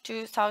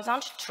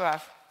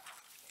 2012.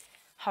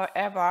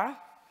 However,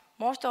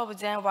 most of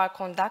them were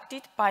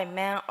conducted by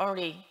men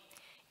only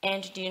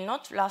and did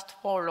not last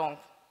for long.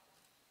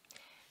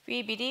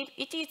 We believe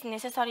it is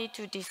necessary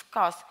to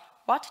discuss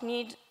what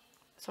needs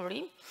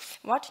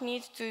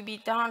to be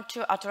done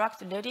to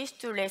attract ladies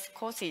to race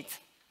courses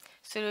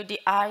through the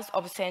eyes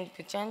of same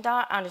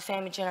gender and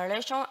same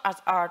generation as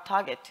our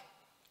target.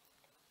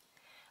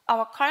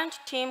 Our current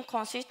team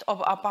consists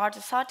of about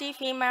 30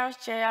 female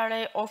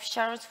JRA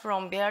officials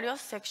from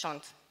various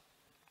sections.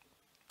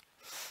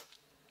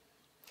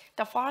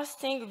 The first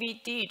thing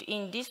we did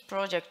in this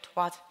project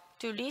was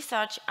to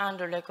research and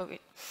recognize.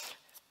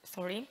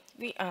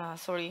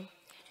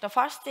 The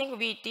first thing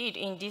we did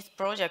in this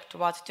project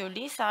was to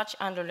research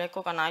and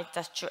recognize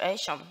the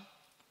situation.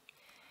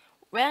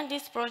 When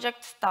this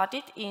project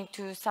started in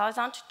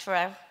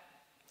 2012,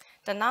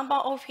 the number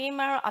of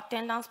female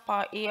attendants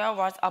per year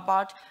was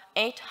about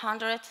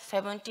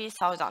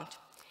 870,000,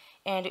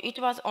 and it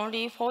was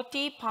only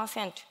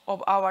 40%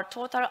 of our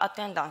total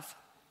attendance.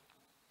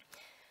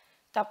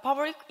 The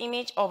public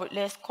image of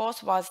race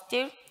course was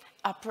still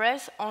a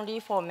place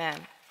only for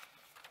men.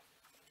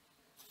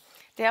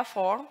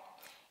 Therefore,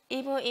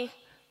 even if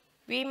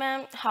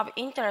women have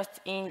interest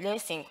in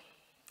racing,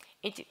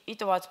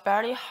 it was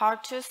very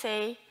hard to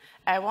say,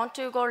 I want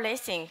to go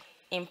racing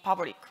in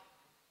public.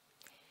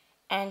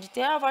 And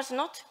there was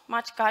not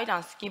much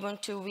guidance given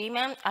to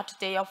women at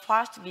their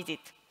first visit.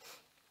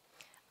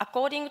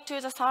 According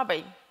to the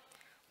survey,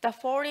 the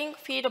following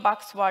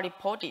feedbacks were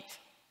reported.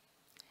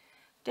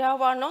 There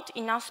were not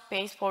enough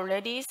space for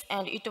ladies,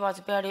 and it was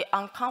very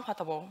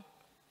uncomfortable.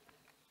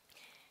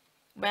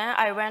 When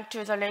I went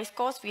to the race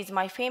course with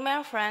my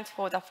female friends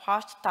for the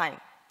first time,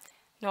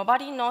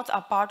 nobody knows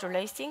about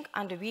racing,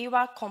 and we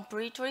were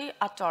completely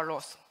at a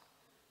loss.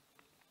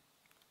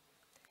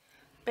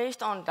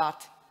 Based on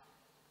that,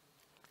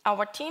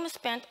 our team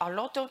spent a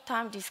lot of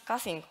time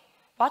discussing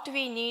what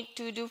we need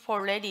to do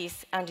for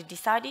ladies and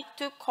decided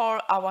to call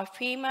our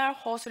female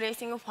horse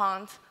racing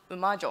fans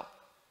Umajo.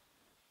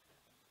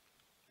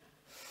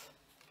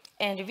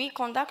 And we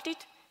conducted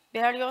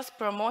various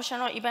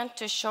promotional events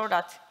to show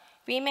that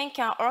women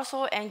can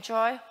also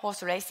enjoy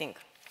horse racing.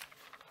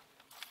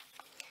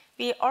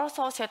 We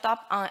also set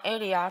up an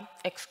area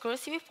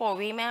exclusive for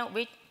women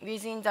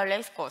within the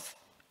race course.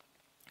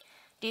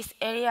 This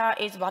area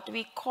is what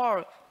we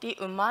call the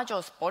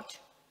Umajo spot,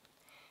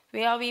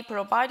 where we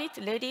provided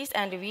ladies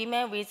and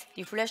women with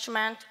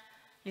refreshment,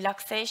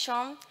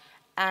 relaxation,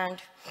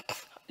 and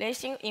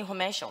racing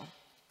information.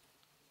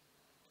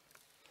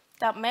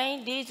 The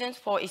main reasons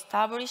for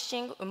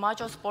establishing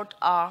Umajo spot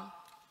are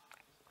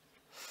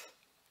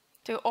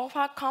to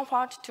offer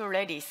comfort to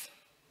ladies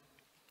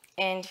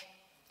and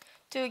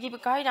to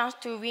give guidance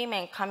to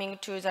women coming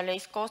to the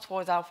race course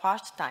for the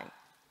first time.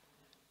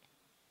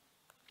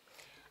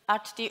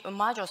 At the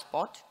Umajo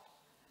spot,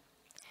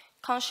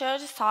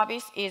 concierge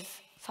service is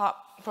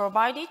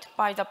provided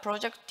by the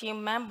project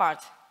team members.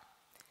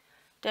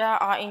 There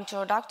are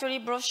introductory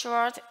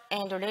brochures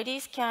and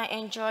ladies can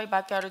enjoy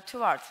backyard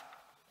tours.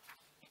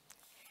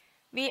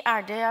 We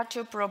are there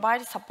to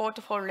provide support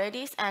for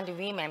ladies and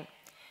women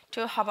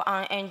to have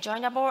an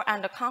enjoyable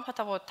and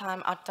comfortable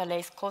time at the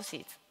race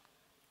courses,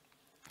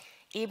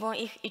 even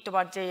if it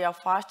was their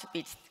first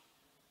visit.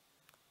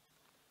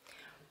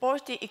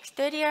 Both the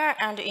exterior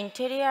and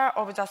interior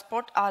of the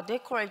spot are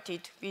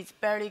decorated with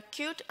very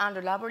cute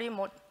and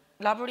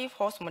lovely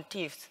horse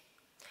motifs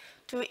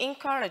to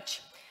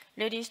encourage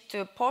ladies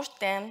to post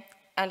them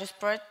and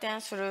spread them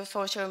through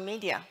social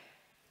media.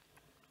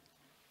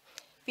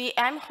 We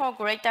aim for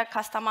greater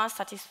customer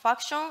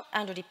satisfaction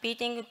and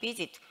repeating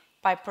visit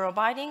by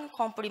providing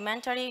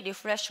complimentary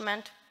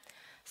refreshment,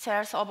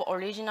 sales of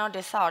original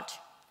dessert,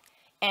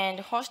 and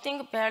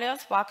hosting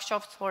various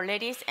workshops for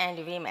ladies and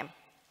women.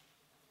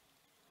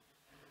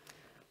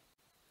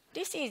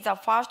 This is the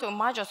first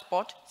Umajo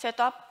spot set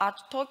up at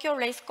Tokyo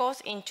Race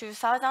Course in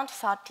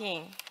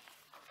 2013.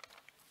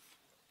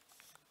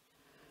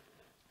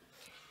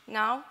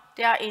 Now,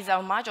 there is a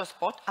Umajo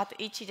spot at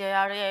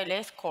Ichiyama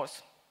race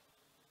course.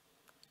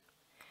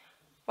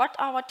 What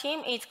our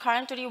team is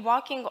currently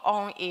working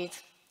on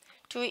is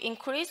to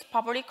increase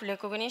public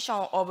recognition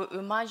of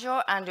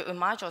Umajo and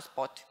Umajo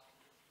spot.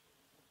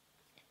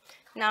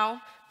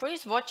 Now,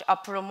 please watch a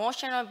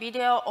promotional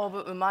video of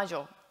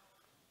Umajo.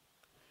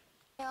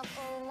 やっぱ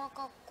馬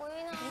かっこい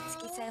いな。美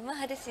月さん馬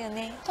派ですよ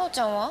ね。父ち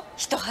ゃんは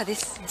人派で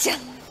す。じゃん。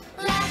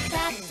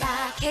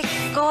結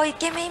構イ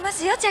ケメンいま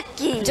すよ、ジャッ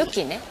キー。ジョッ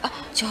キーね。あ、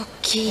ジョッ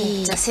キ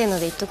ー。じゃあせーの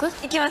で言っとく？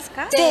いきます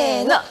か？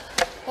せーの。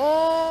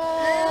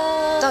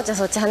父ちゃん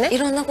そっち派ね。い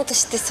ろんなこと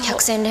知ってそう。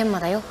百戦錬磨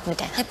だよみ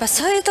たいな。やっぱ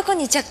そういうとこ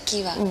にジャッキ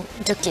ーは。うん、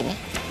ジョッキーね。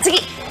次。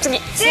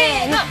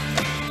せーの。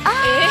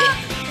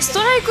ス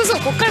トライクゾー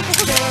ンこっからこ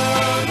こで。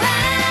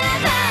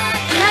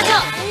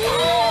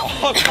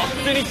勝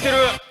手に言ってる。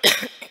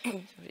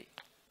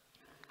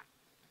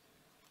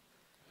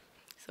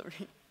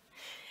Sorry.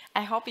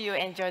 I hope you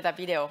enjoyed the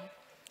video.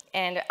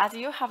 And as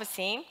you have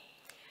seen,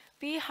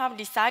 we have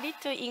decided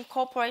to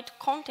incorporate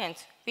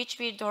content which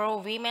will draw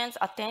women's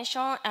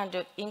attention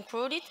and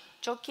included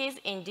jockeys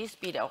in this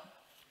video.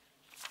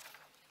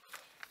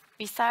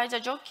 Besides the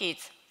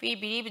jockeys, we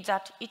believe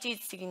that it is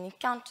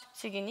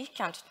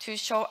significant to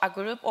show a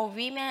group of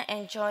women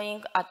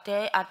enjoying a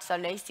day at the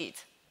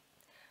races.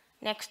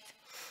 Next,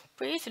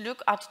 please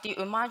look at the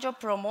Umajo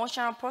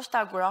promotional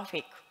poster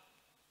graphic.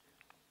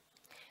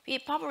 We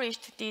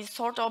published these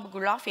sort of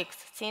graphics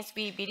since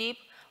we believe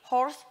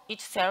horse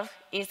itself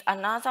is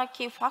another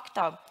key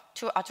factor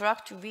to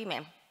attract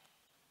women.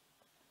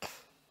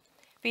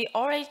 We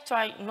always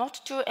try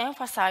not to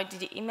emphasize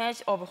the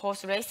image of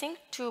horse racing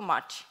too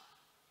much.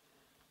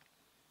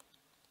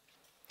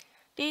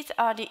 These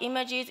are the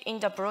images in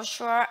the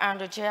brochure and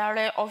the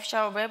JRA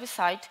official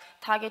website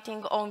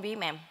targeting on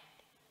women.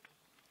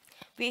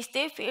 We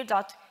still feel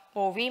that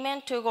for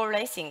women to go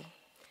racing,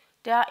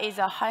 there is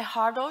a high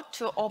hurdle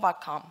to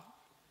overcome.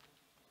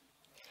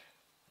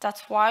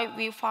 That's why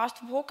we first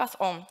focus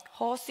on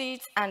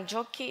horses and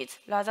jockeys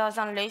rather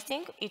than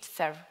racing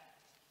itself.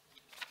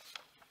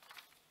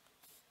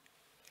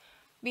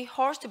 We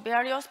host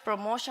various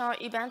promotional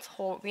events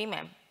for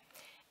women,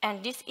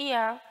 and this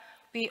year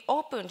we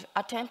opened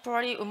a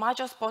temporary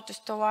Umajo spot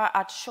store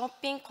at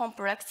shopping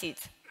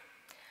complexes.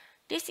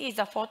 This is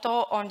a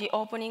photo on the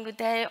opening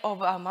day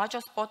of a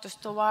Umajo spot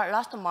store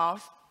last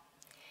month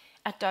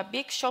at a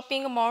big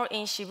shopping mall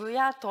in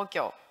Shibuya,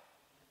 Tokyo.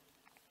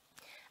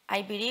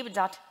 I believe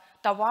that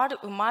the word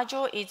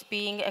Umajo is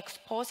being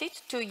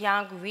exposed to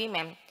young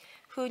women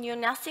who knew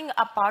nothing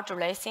about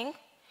racing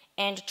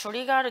and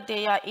triggered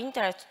their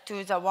interest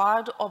to the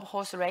world of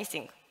horse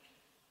racing.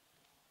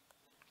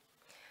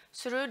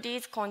 Through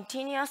these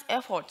continuous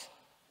efforts,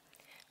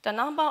 the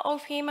number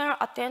of female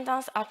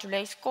attendants at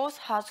racecourse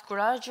has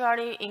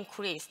gradually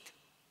increased.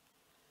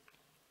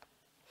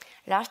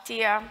 Last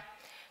year,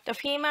 the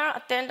female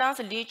attendance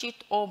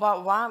reached over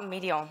 1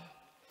 million,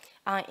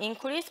 an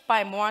increase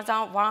by more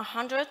than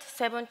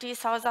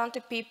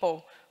 170,000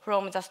 people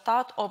from the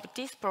start of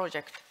this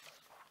project.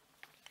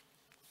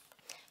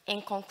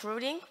 In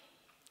concluding,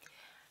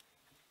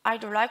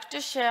 I'd like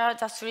to share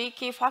the 3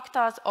 key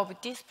factors of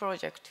this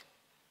project.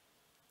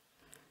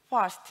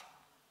 First,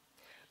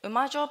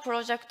 Umajo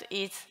project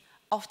is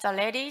of the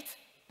ladies,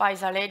 by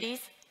the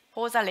ladies,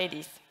 for the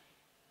ladies.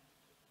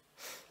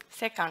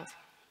 Second,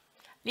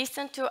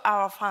 listen to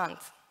our fans.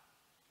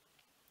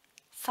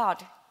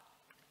 Third,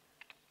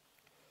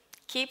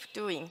 keep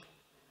doing.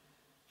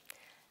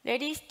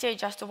 Ladies, they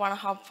just want to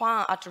have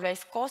fun at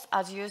race course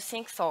as you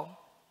think so.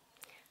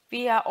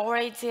 We are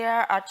already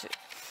there at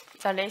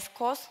the race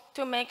course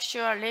to make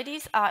sure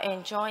ladies are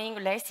enjoying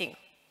racing.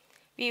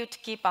 We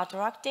would keep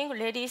attracting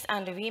ladies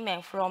and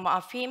women from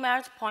a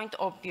female's point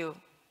of view.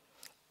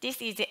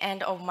 This is the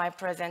end of my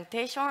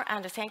presentation,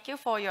 and thank you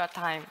for your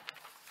time.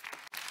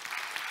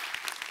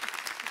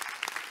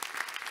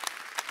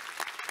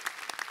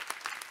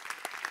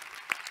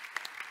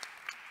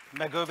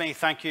 Megumi,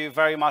 thank you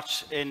very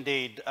much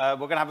indeed. We're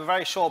going to have a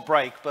very short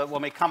break, but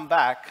when we come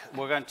back,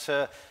 we're going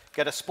to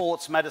get a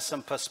sports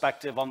medicine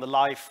perspective on the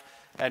life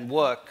and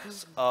work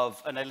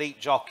of an elite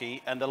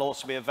jockey, and there'll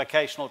also be a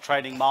vocational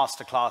training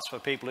masterclass for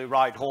people who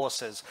ride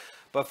horses.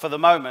 But for the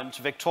moment,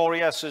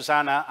 Victoria,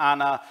 Susannah,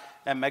 Anna,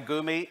 and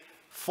Megumi,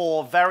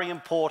 4 very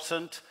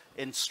important,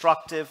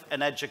 instructive,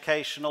 and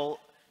educational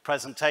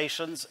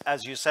presentations.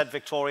 As you said,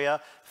 Victoria,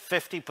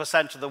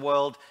 50% of the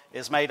world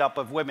is made up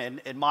of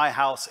women. In my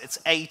house, it's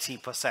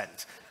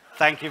 80%.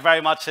 Thank you very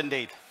much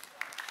indeed.